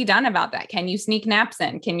 what can be done about that? Can you sneak naps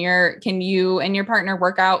in? Can you and your partner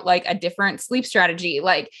work out like a different sleep strategy?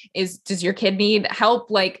 Like, does your kid need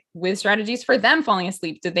help, like with strategies for them falling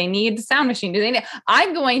asleep? Do they need the sound machine?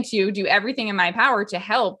 I'm going to do everything in my power to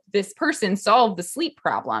help this person solve the sleep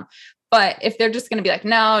problem. But if they're just going to be like,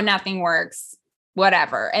 no, nothing works,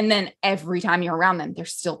 whatever. And then every time you're around them, they're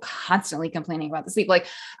still constantly complaining about the sleep. Like,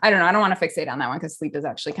 I don't know. I don't want to fixate on that one, because sleep is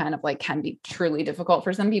actually kind of like, can be truly difficult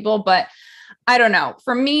for some people, but I don't know.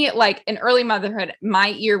 For me, like in early motherhood, my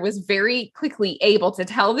ear was very quickly able to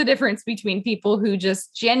tell the difference between people who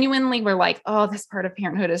just genuinely were like, oh, this part of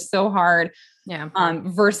parenthood is so hard. Yeah.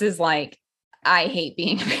 Versus like, I hate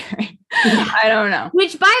being a parent. I don't know.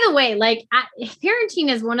 Which, by the way, like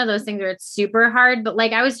parenting is one of those things where it's super hard. But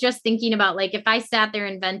like, I was just thinking about like, if I sat there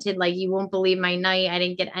and vented, like, you won't believe my night, I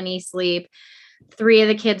didn't get any sleep. 3 of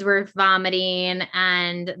the kids were vomiting.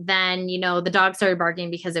 And then, you know, the dog started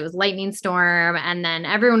barking because it was lightning storm. And then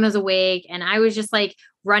everyone was awake. And I was just like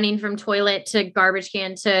running from toilet to garbage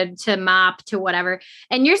can to mop to whatever.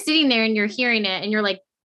 And you're sitting there and you're hearing it and you're like,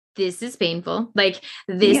 this is painful. Like,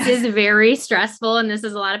 this is very stressful. And this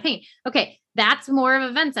is a lot of pain. Okay. That's more of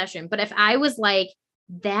a vent session. But if I was like,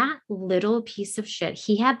 that little piece of shit,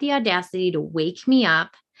 he had the audacity to wake me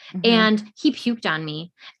up and he puked on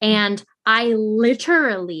me. And I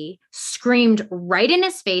literally screamed right in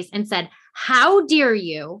his face and said, how dare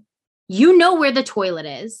you? You know where the toilet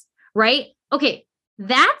is, right? Okay.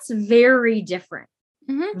 That's very different.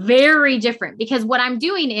 Very different, because what I'm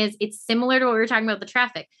doing is, it's similar to what we were talking about the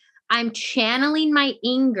traffic. I'm channeling my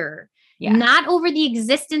anger, not over the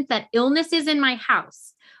existence that illness is in my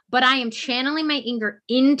house, but I am channeling my anger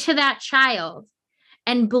into that child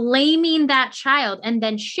and blaming that child and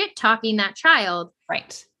then shit talking that child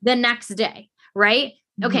the next day. Right.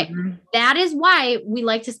 Okay. That is why we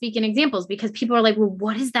like to speak in examples, because people are like, well,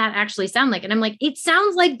 what does that actually sound like? And I'm like, it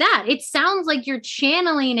sounds like that. It sounds like you're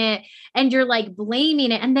channeling it and you're like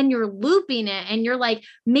blaming it, and then you're looping it. And you're like,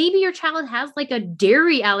 maybe your child has like a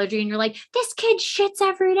dairy allergy and you're like, this kid shits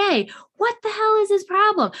every day. What the hell is his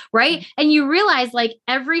problem? Right. And you realize, like,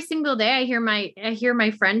 every single day I hear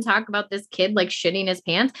my friend talk about this kid like shitting his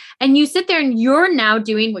pants, and you sit there and you're now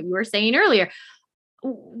doing what you were saying earlier.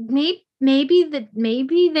 Maybe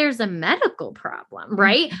there's a medical problem,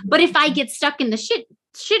 right? But if I get stuck in the shit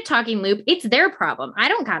talking loop, it's their problem. I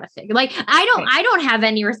don't gotta figure, like, I don't have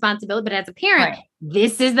any responsibility, but as a parent,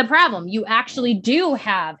 this is the problem. You actually do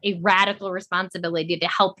have a radical responsibility to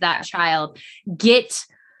help that child get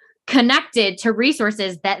connected to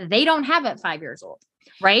resources that they don't have at 5 years old.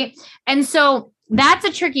 Right. And so that's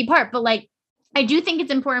a tricky part, but like, I do think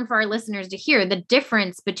it's important for our listeners to hear the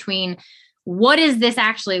difference between, what does this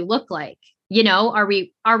actually look like? You know, are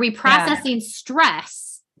we processing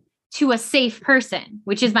stress to a safe person,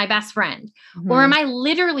 which is my best friend? Or am I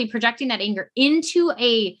literally projecting that anger into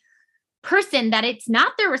a person that it's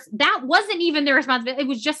not that wasn't even their responsibility. It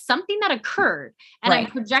was just something that occurred. And I'm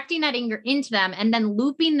projecting that anger into them and then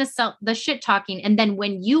looping the shit talking. And then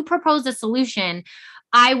when you propose a solution,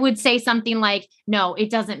 I would say something like, no, it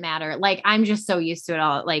doesn't matter. Like, I'm just so used to it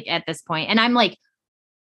all, like, at this point. And I'm like,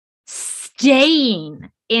 staying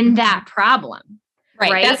in that problem.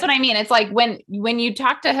 Right. That's what I mean. It's like when you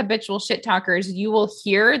talk to habitual shit talkers, you will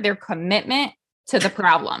hear their commitment to the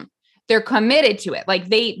problem. They're committed to it. Like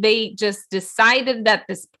they just decided that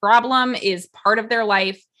this problem is part of their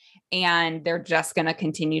life and they're just going to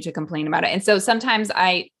continue to complain about it. And so sometimes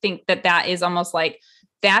I think that is almost like,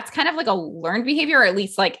 that's kind of like a learned behavior, or at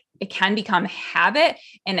least like it can become habit,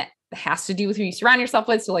 and it has to do with who you surround yourself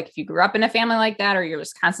with. So like if you grew up in a family like that, or you're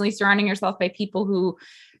just constantly surrounding yourself by people who,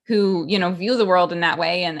 you know, view the world in that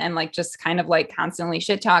way and like just kind of like constantly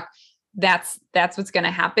shit talk, that's what's going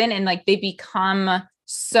to happen. And like they become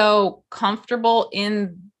so comfortable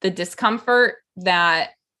in the discomfort that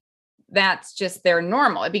that's just their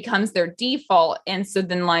normal. It becomes their default. And so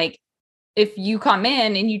then like, if you come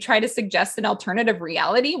in and you try to suggest an alternative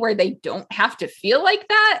reality where they don't have to feel like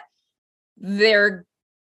that, they're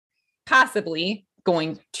possibly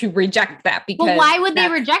going to reject that. Because well, why would they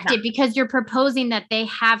reject it? Because you're proposing that they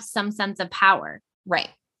have some sense of power. Right.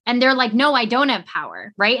 And they're like, no, I don't have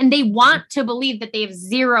power. Right. And they want to believe that they have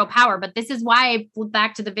zero power. But this is why I flip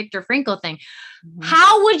back to the Viktor Frankl thing. Mm-hmm.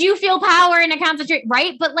 How would you feel power in a concentration?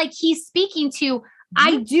 Right. But like he's speaking to,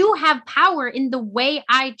 I do have power in the way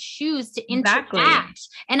I choose to interact. Exactly.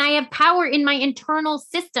 And I have power in my internal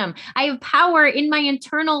system. I have power in my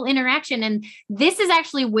internal interaction. And this is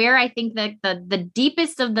actually where I think that the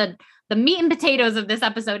deepest of the meat and potatoes of this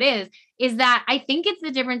episode is that I think it's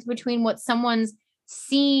the difference between what someone's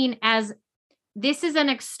seen as this is an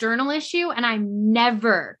external issue and I'm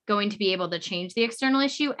never going to be able to change the external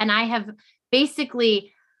issue. And I have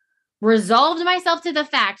basically resolved myself to the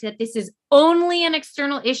fact that this is only an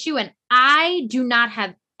external issue and I do not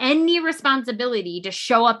have any responsibility to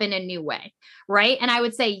show up in a new way, right? And I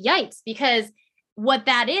would say, yikes, because what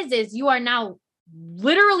that is you are now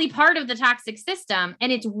literally part of the toxic system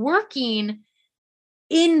and it's working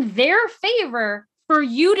in their favor for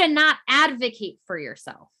you to not advocate for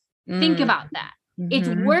yourself. Think about that. Mm-hmm. It's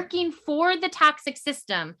working for the toxic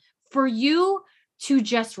system for you to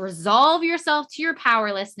just resolve yourself to your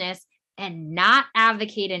powerlessness and not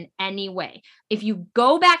advocate in any way. If you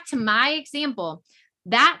go back to my example,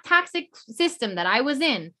 that toxic system that I was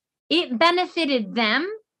in, it benefited them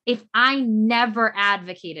if I never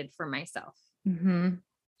advocated for myself. Mm-hmm.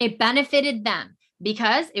 It benefited them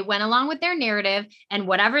because it went along with their narrative and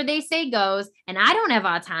whatever they say goes, and I don't have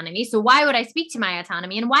autonomy. So why would I speak to my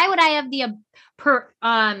autonomy? And why would I have the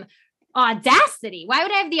audacity? Why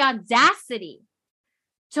would I have the audacity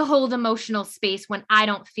to hold emotional space when I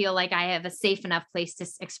don't feel like I have a safe enough place to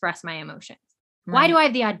express my emotions? Right. Why do I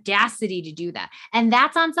have the audacity to do that? And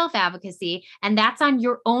that's on self-advocacy, and that's on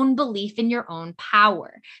your own belief in your own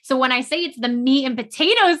power. So when I say it's the meat and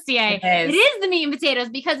potatoes, CA, it is the meat and potatoes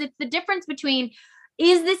because it's the difference between,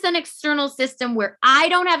 is this an external system where I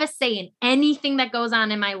don't have a say in anything that goes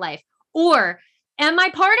on in my life? Or am I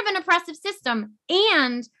part of an oppressive system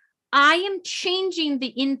and I am changing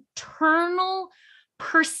the internal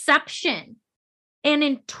perception and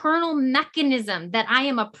internal mechanism that I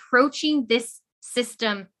am approaching this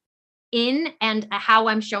system in and how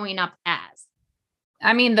I'm showing up as?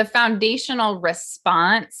 I mean, the foundational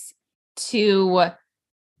response to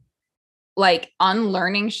like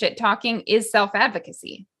unlearning shit talking is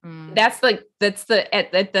self-advocacy. That's at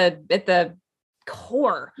the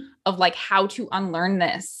core of like how to unlearn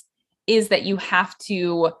this is that you have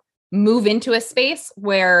to move into a space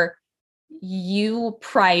where you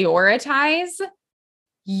prioritize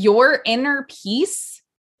your inner peace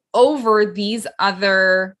over these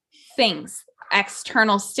other things,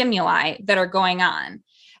 external stimuli that are going on.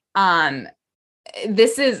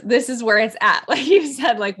 This is where it's at. Like you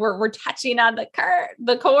said, like we're touching on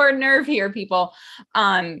the core nerve here, people.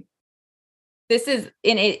 This is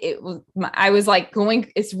in it. I was like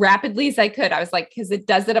going as rapidly as I could. I was like, because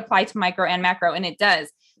does it apply to micro and macro? And it does,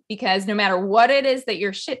 because no matter what it is that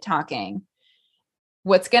you're shit talking,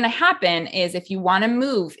 what's going to happen is if you want to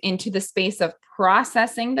move into the space of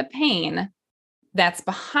processing the pain that's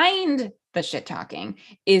behind the shit talking,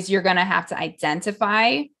 is you're going to have to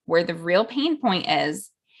identify where the real pain point is.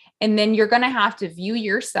 And then you're going to have to view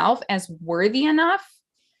yourself as worthy enough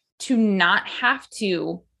to not have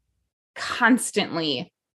to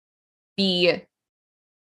constantly be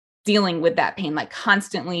dealing with that pain, like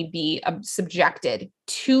constantly be subjected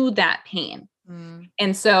to that pain.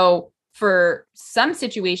 And so for some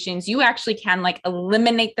situations, you actually can like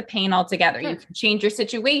eliminate the pain altogether. Sure. You can change your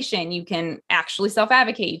situation. You can actually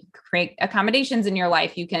self-advocate, you can create accommodations in your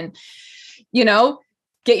life. You can,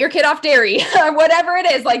 get your kid off dairy or whatever it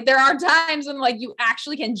is. Like there are times when like you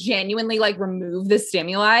actually can genuinely like remove the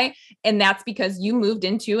stimuli. And that's because you moved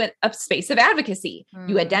into a space of advocacy.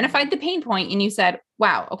 You identified the pain point and you said,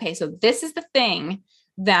 wow, okay, so this is the thing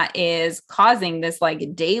that is causing this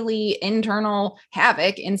like daily internal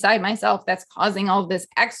havoc inside myself that's causing all this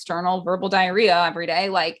external verbal diarrhea every day.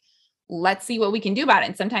 Like, let's see what we can do about it.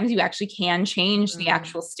 And sometimes you actually can change the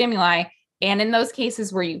actual stimuli. And in those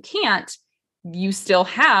cases where you can't, you still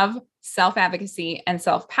have self-advocacy and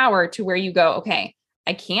self-power to where you go, okay,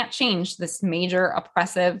 I can't change this major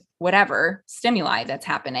oppressive, whatever stimuli that's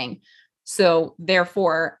happening. So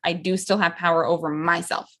therefore I do still have power over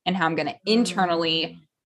myself and how I'm going to internally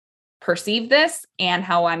perceive this and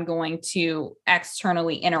how I'm going to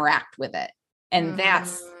externally interact with it. And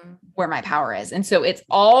that's where my power is. And so it's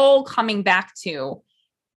all coming back to,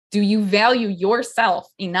 do you value yourself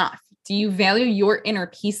enough? Do you value your inner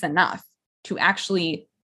peace enough to actually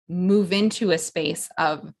move into a space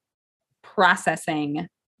of processing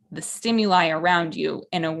the stimuli around you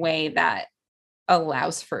in a way that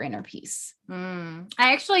allows for inner peace? I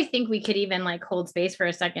actually think we could even like hold space for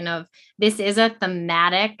a second of, this is a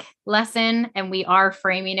thematic lesson and we are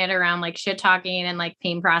framing it around like shit talking and like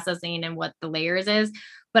pain processing and what the layers is.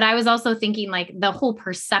 But I was also thinking like the whole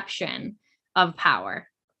perception of power,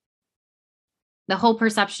 the whole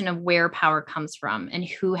perception of where power comes from and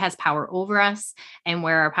who has power over us and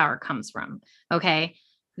where our power comes from. Okay.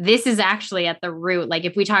 This is actually at the root. Like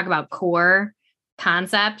if we talk about core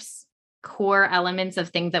concepts, core elements of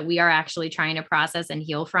things that we are actually trying to process and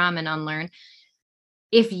heal from and unlearn.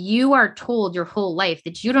 If you are told your whole life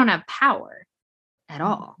that you don't have power at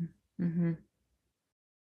all,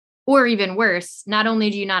 or even worse, not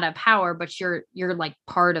only do you not have power, but you're like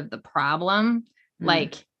part of the problem.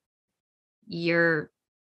 Like you're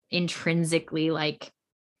intrinsically like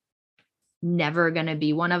never going to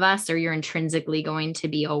be one of us, or you're intrinsically going to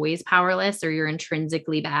be always powerless, or you're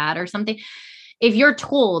intrinsically bad or something. If you're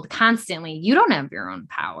told constantly, you don't have your own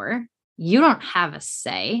power, you don't have a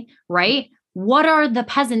say, right? What are the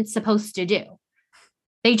peasants supposed to do?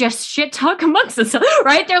 They just shit talk amongst themselves,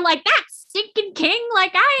 right? They're like, that stinking king.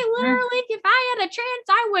 Like I literally, if I had a chance,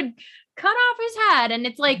 I would cut off his head. And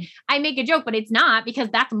it's like, I make a joke, but it's not, because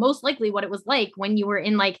that's most likely what it was like when you were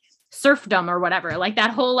in like serfdom or whatever, like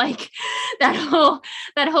that whole, like that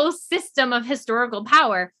whole system of historical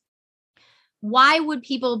power. Why would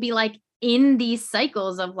people be like in these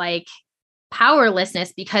cycles of like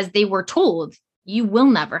powerlessness? Because they were told you will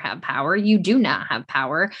never have power. You do not have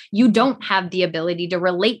power. You don't have the ability to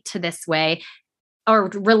relate to this way or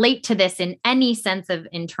relate to this in any sense of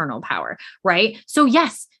internal power. Right. So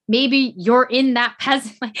yes, maybe you're in that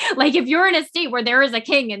peasant, like if you're in a state where there is a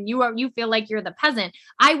king and you feel like you're the peasant,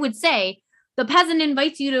 I would say the peasant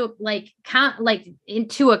invites you to like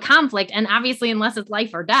into a conflict. And obviously, unless it's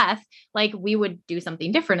life or death, like we would do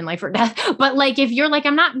something different in life or death. But like, if you're like,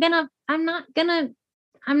 I'm not gonna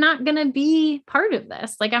be part of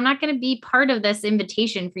this. Like, I'm not gonna be part of this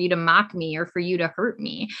invitation for you to mock me or for you to hurt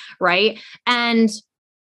me. Right. And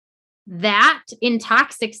that in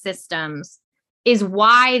toxic systems is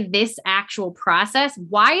why this actual process,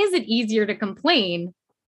 why is it easier to complain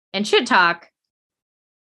and shit talk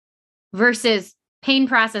versus pain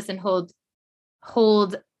process and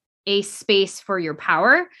hold a space for your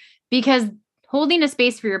power? Because holding a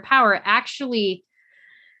space for your power actually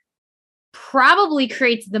probably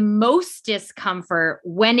creates the most discomfort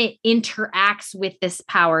when it interacts with this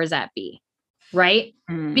powers that be, right?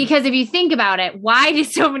 Because if you think about it, why do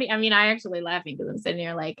so many, I mean, I actually laughing because I'm sitting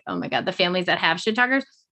here like, oh my God, the families that have shit talkers,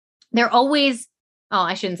 they're always, oh,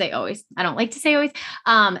 I shouldn't say always. I don't like to say always.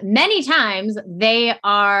 Many times they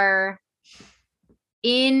are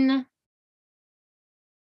in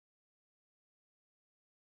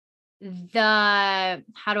the,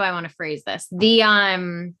 how do I want to phrase this?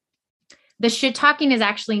 The shit talking is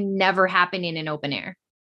actually never happening in open air.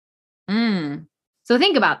 So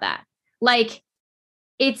think about that. Like,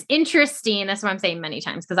 it's interesting. That's what I'm saying many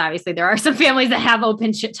times, because obviously there are some families that have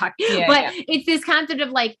open shit talk, but it's this concept of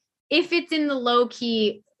like, if it's in the low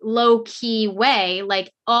key way,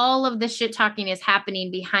 like all of the shit talking is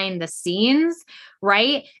happening behind the scenes.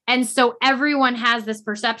 Right. And so everyone has this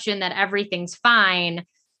perception that everything's fine,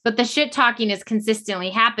 but the shit talking is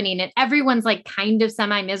consistently happening and everyone's like kind of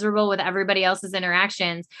semi-miserable with everybody else's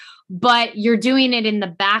interactions, but you're doing it in the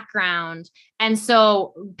background. And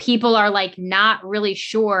so people are like not really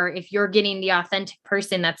sure if you're getting the authentic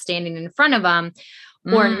person that's standing in front of them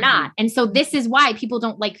or not. And so this is why people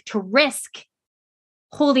don't like to risk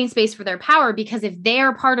holding space for their power, because if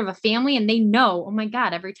they're part of a family and they know, oh my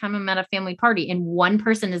God, every time I'm at a family party and one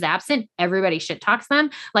person is absent, everybody shit talks them.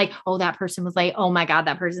 Like, oh, that person was late. Oh my God,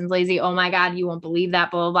 that person's lazy. Oh my God, you won't believe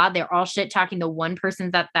that, blah, blah, blah. They're all shit talking the one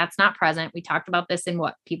person that's not present. We talked about this in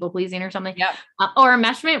what, people pleasing or something. Yep. Or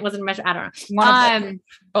enmeshment. Was it enmeshment? I don't know.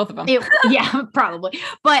 Both of them. Yeah, probably.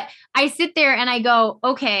 But I sit there and I go,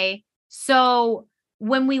 okay, so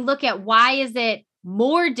when we look at why is there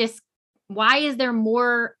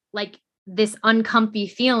more like this uncomfy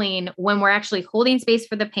feeling when we're actually holding space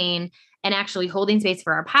for the pain and actually holding space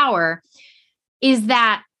for our power, is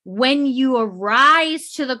that when you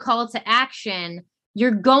arise to the call to action, you're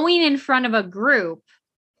going in front of a group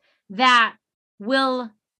that will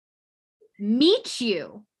meet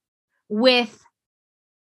you with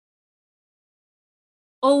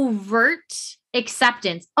overt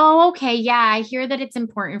acceptance. Oh, okay. Yeah. I hear that it's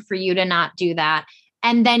important for you to not do that.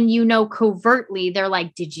 And then, covertly, they're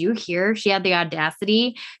like, did you hear she had the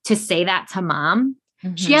audacity to say that to mom?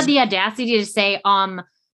 She had the audacity to say,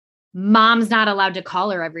 mom's not allowed to call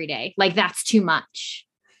her every day. Like, that's too much.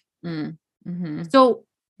 Mm-hmm. So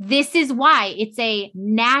this is why it's a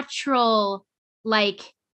natural, like,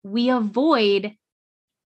 we avoid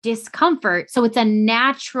discomfort. So it's a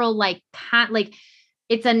natural,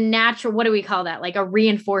 it's a natural, what do we call that? Like a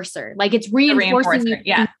reinforcer. Like it's reinforcing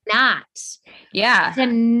you to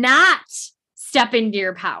not step into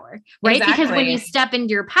your power, right? Exactly. Because when you step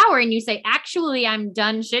into your power and you say, actually, I'm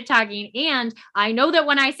done shit talking. And I know that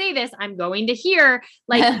when I say this, I'm going to hear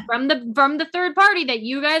like from the third party that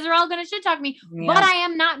you guys are all going to shit talk me, but I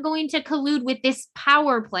am not going to collude with this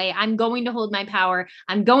power play. I'm going to hold my power.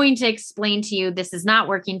 I'm going to explain to you, this is not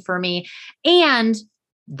working for me. And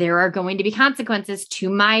there are going to be consequences to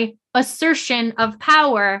my assertion of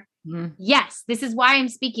power. Yes, this is why I'm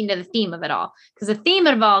speaking to the theme of it all, because the theme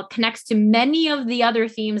of it all connects to many of the other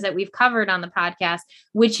themes that we've covered on the podcast,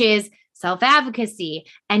 which is self-advocacy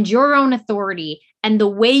and your own authority and the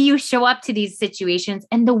way you show up to these situations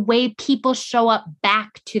and the way people show up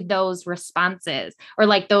back to those responses or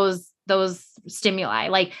like those stimuli.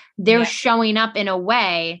 Like they're showing up in a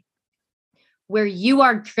way where you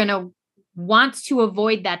are going to want to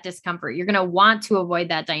avoid that discomfort. You're going to want to avoid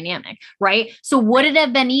that dynamic, right? So would it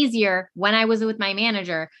have been easier when I was with my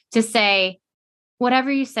manager to say, whatever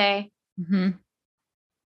you say,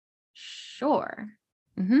 sure.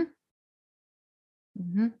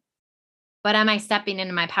 But am I stepping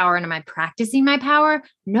into my power and am I practicing my power?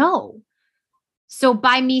 No. So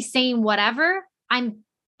by me saying whatever, I'm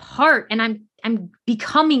part and I'm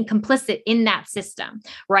becoming complicit in that system,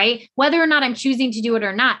 right? Whether or not I'm choosing to do it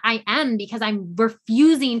or not, I am, because I'm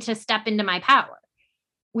refusing to step into my power,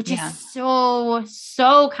 which is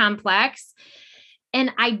so complex.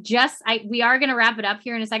 And we are going to wrap it up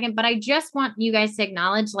here in a second, but I just want you guys to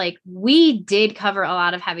acknowledge, like, we did cover a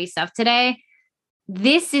lot of heavy stuff today.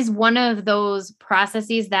 This is one of those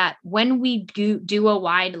processes that when we do a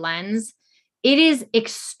wide lens, it is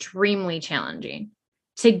extremely challenging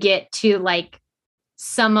to get to like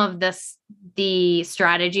some of the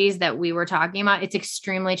strategies that we were talking about. It's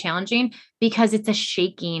extremely challenging because it's a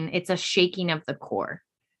shaking of the core.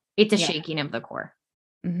 It's a shaking of the core.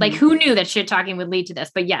 Like who knew that shit talking would lead to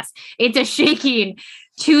this? But yes, it's a shaking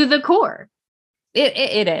to the core.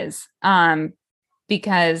 It is.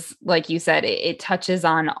 Because like you said, it touches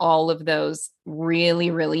on all of those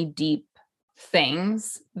really, really deep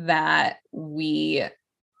things that we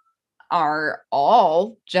are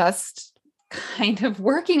all just kind of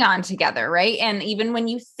working on together, right? And even when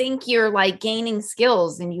you think you're like gaining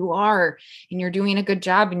skills and you are, and you're doing a good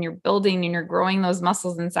job and you're building and you're growing those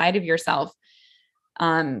muscles inside of yourself,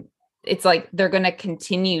 it's like they're going to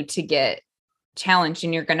continue to get challenged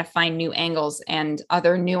and you're going to find new angles and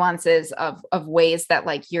other nuances of ways that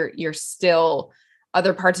like you're still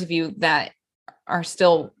other parts of you that are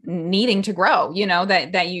still needing to grow,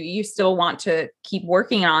 that you still want to keep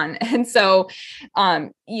working on. And so,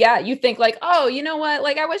 you think like, oh, you know what?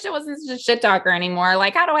 Like, I wish I wasn't such a shit talker anymore.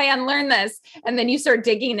 Like, how do I unlearn this? And then you start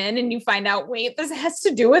digging in and you find out, wait, this has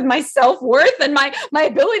to do with my self-worth and my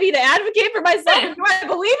ability to advocate for myself. And do I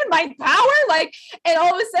believe in my power? Like, and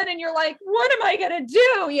all of a sudden you're like, what am I going to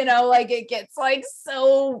do? Like it gets like,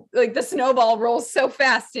 so like the snowball rolls so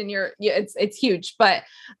fast and it's huge. But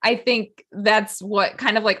I think that's what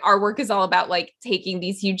kind of like our work is all about, like taking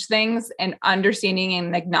these huge things and understanding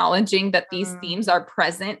and acknowledging that these themes are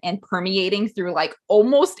present and permeating through like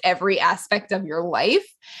almost every aspect of your life.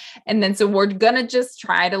 And then, so we're going to just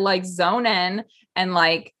try to like zone in and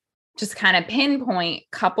like just kind of pinpoint a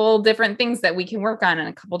couple different things that we can work on and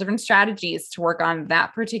a couple different strategies to work on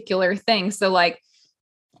that particular thing. So like,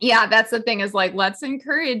 that's the thing is like, let's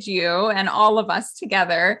encourage you and all of us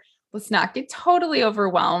together. Let's not get totally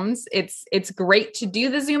overwhelmed. It's great to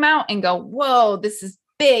do the zoom out and go, whoa, this is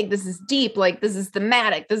big. This is deep. Like, this is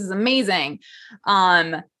thematic. This is amazing.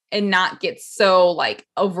 And not get so like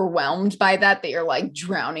overwhelmed by that you're like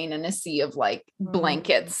drowning in a sea of like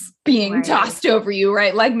blankets being tossed over you,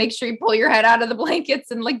 right? Like make sure you pull your head out of the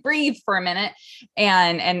blankets and like breathe for a minute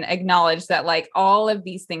and acknowledge that like all of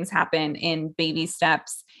these things happen in baby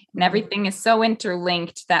steps. And everything is so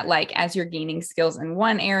interlinked that like, as you're gaining skills in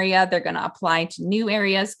one area, they're going to apply to new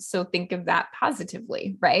areas. So think of that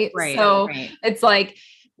positively, right? So it's like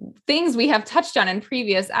things we have touched on in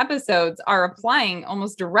previous episodes are applying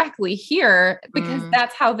almost directly here because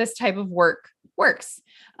that's how this type of work works.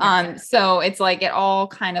 So it's like, it all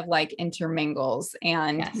kind of like intermingles,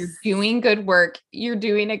 and you're doing good work. You're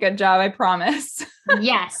doing a good job. I promise.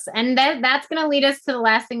 Yes. And that's going to lead us to the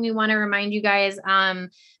last thing we want to remind you guys.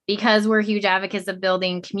 Because we're huge advocates of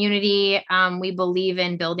building community. We believe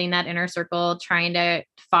in building that inner circle, trying to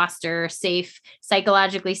foster safe,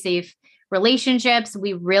 psychologically safe relationships.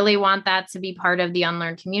 We really want that to be part of the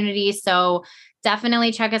Unlearned community. So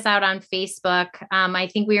definitely check us out on Facebook. I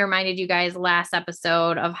think we reminded you guys last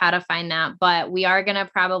episode of how to find that, but we are going to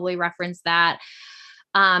probably reference that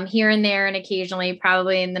here and there, and occasionally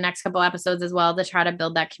probably in the next couple episodes as well, to try to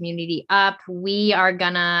build that community up. We are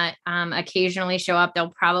gonna occasionally show up. There'll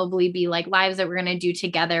probably be like lives that we're going to do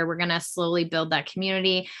together. We're going to slowly build that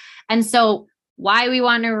community. And so why we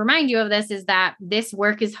want to remind you of this is that this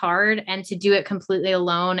work is hard, and to do it completely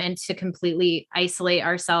alone and to completely isolate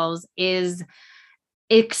ourselves is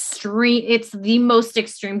extreme. It's the most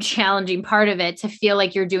extreme challenging part of it, to feel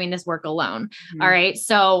like you're doing this work alone. All right.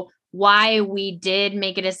 So why we did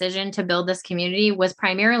make a decision to build this community was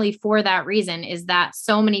primarily for that reason, is that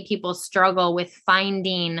so many people struggle with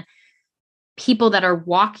finding people that are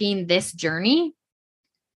walking this journey.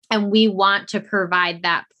 And we want to provide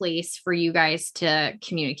that place for you guys to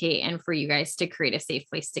communicate and for you guys to create a safe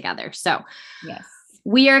place together. So yes,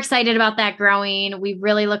 we are excited about that growing. We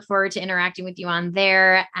really look forward to interacting with you on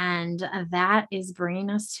there. And that is bringing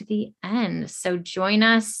us to the end. So join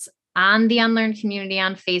us on the Unlearned community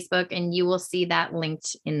on Facebook, and you will see that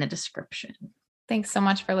linked in the description. Thanks so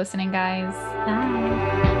much for listening, guys.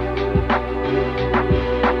 Bye.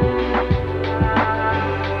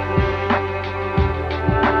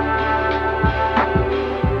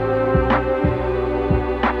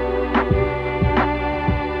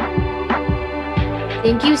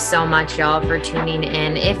 Thank you so much, y'all, for tuning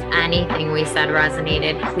in. If anything we said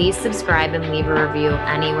resonated, please subscribe and leave a review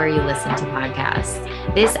anywhere you listen to podcasts.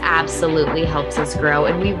 This absolutely helps us grow,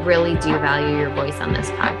 and we really do value your voice on this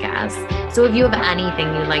podcast. So if you have anything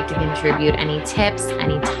you'd like to contribute, any tips,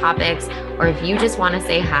 any topics, or if you just want to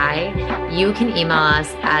say hi, you can email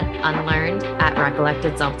us at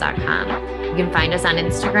unlearned@recollectedself.com. You can find us on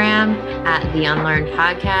Instagram at The Unlearned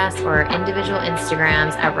Podcast, or our individual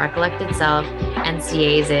Instagrams at Recollected Self, and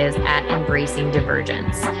CA's is at Embracing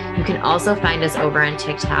Divergence. You can also find us over on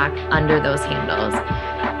TikTok under those handles.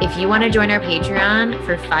 If you want to join our Patreon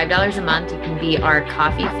for $5 a month, you can be our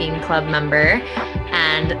Coffee Fiend Club member.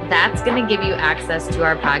 And that's going to give you access to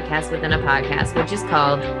our podcast within a podcast, which is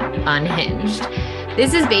called Unhinged.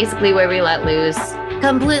 This is basically where we let loose,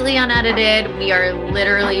 completely unedited. We are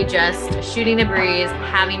literally just shooting the breeze,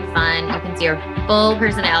 having fun. You can see our full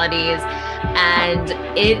personalities, and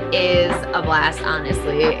it is a blast,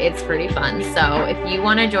 honestly. It's pretty fun. So if you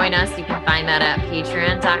want to join us, you can find that at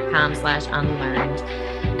patreon.com/unlearned.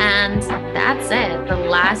 And that's it. The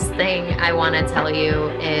last thing I want to tell you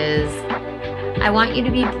is I want you to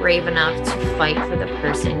be brave enough to fight for the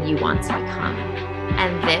person you want to become.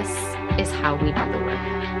 And this is how we do the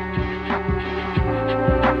work.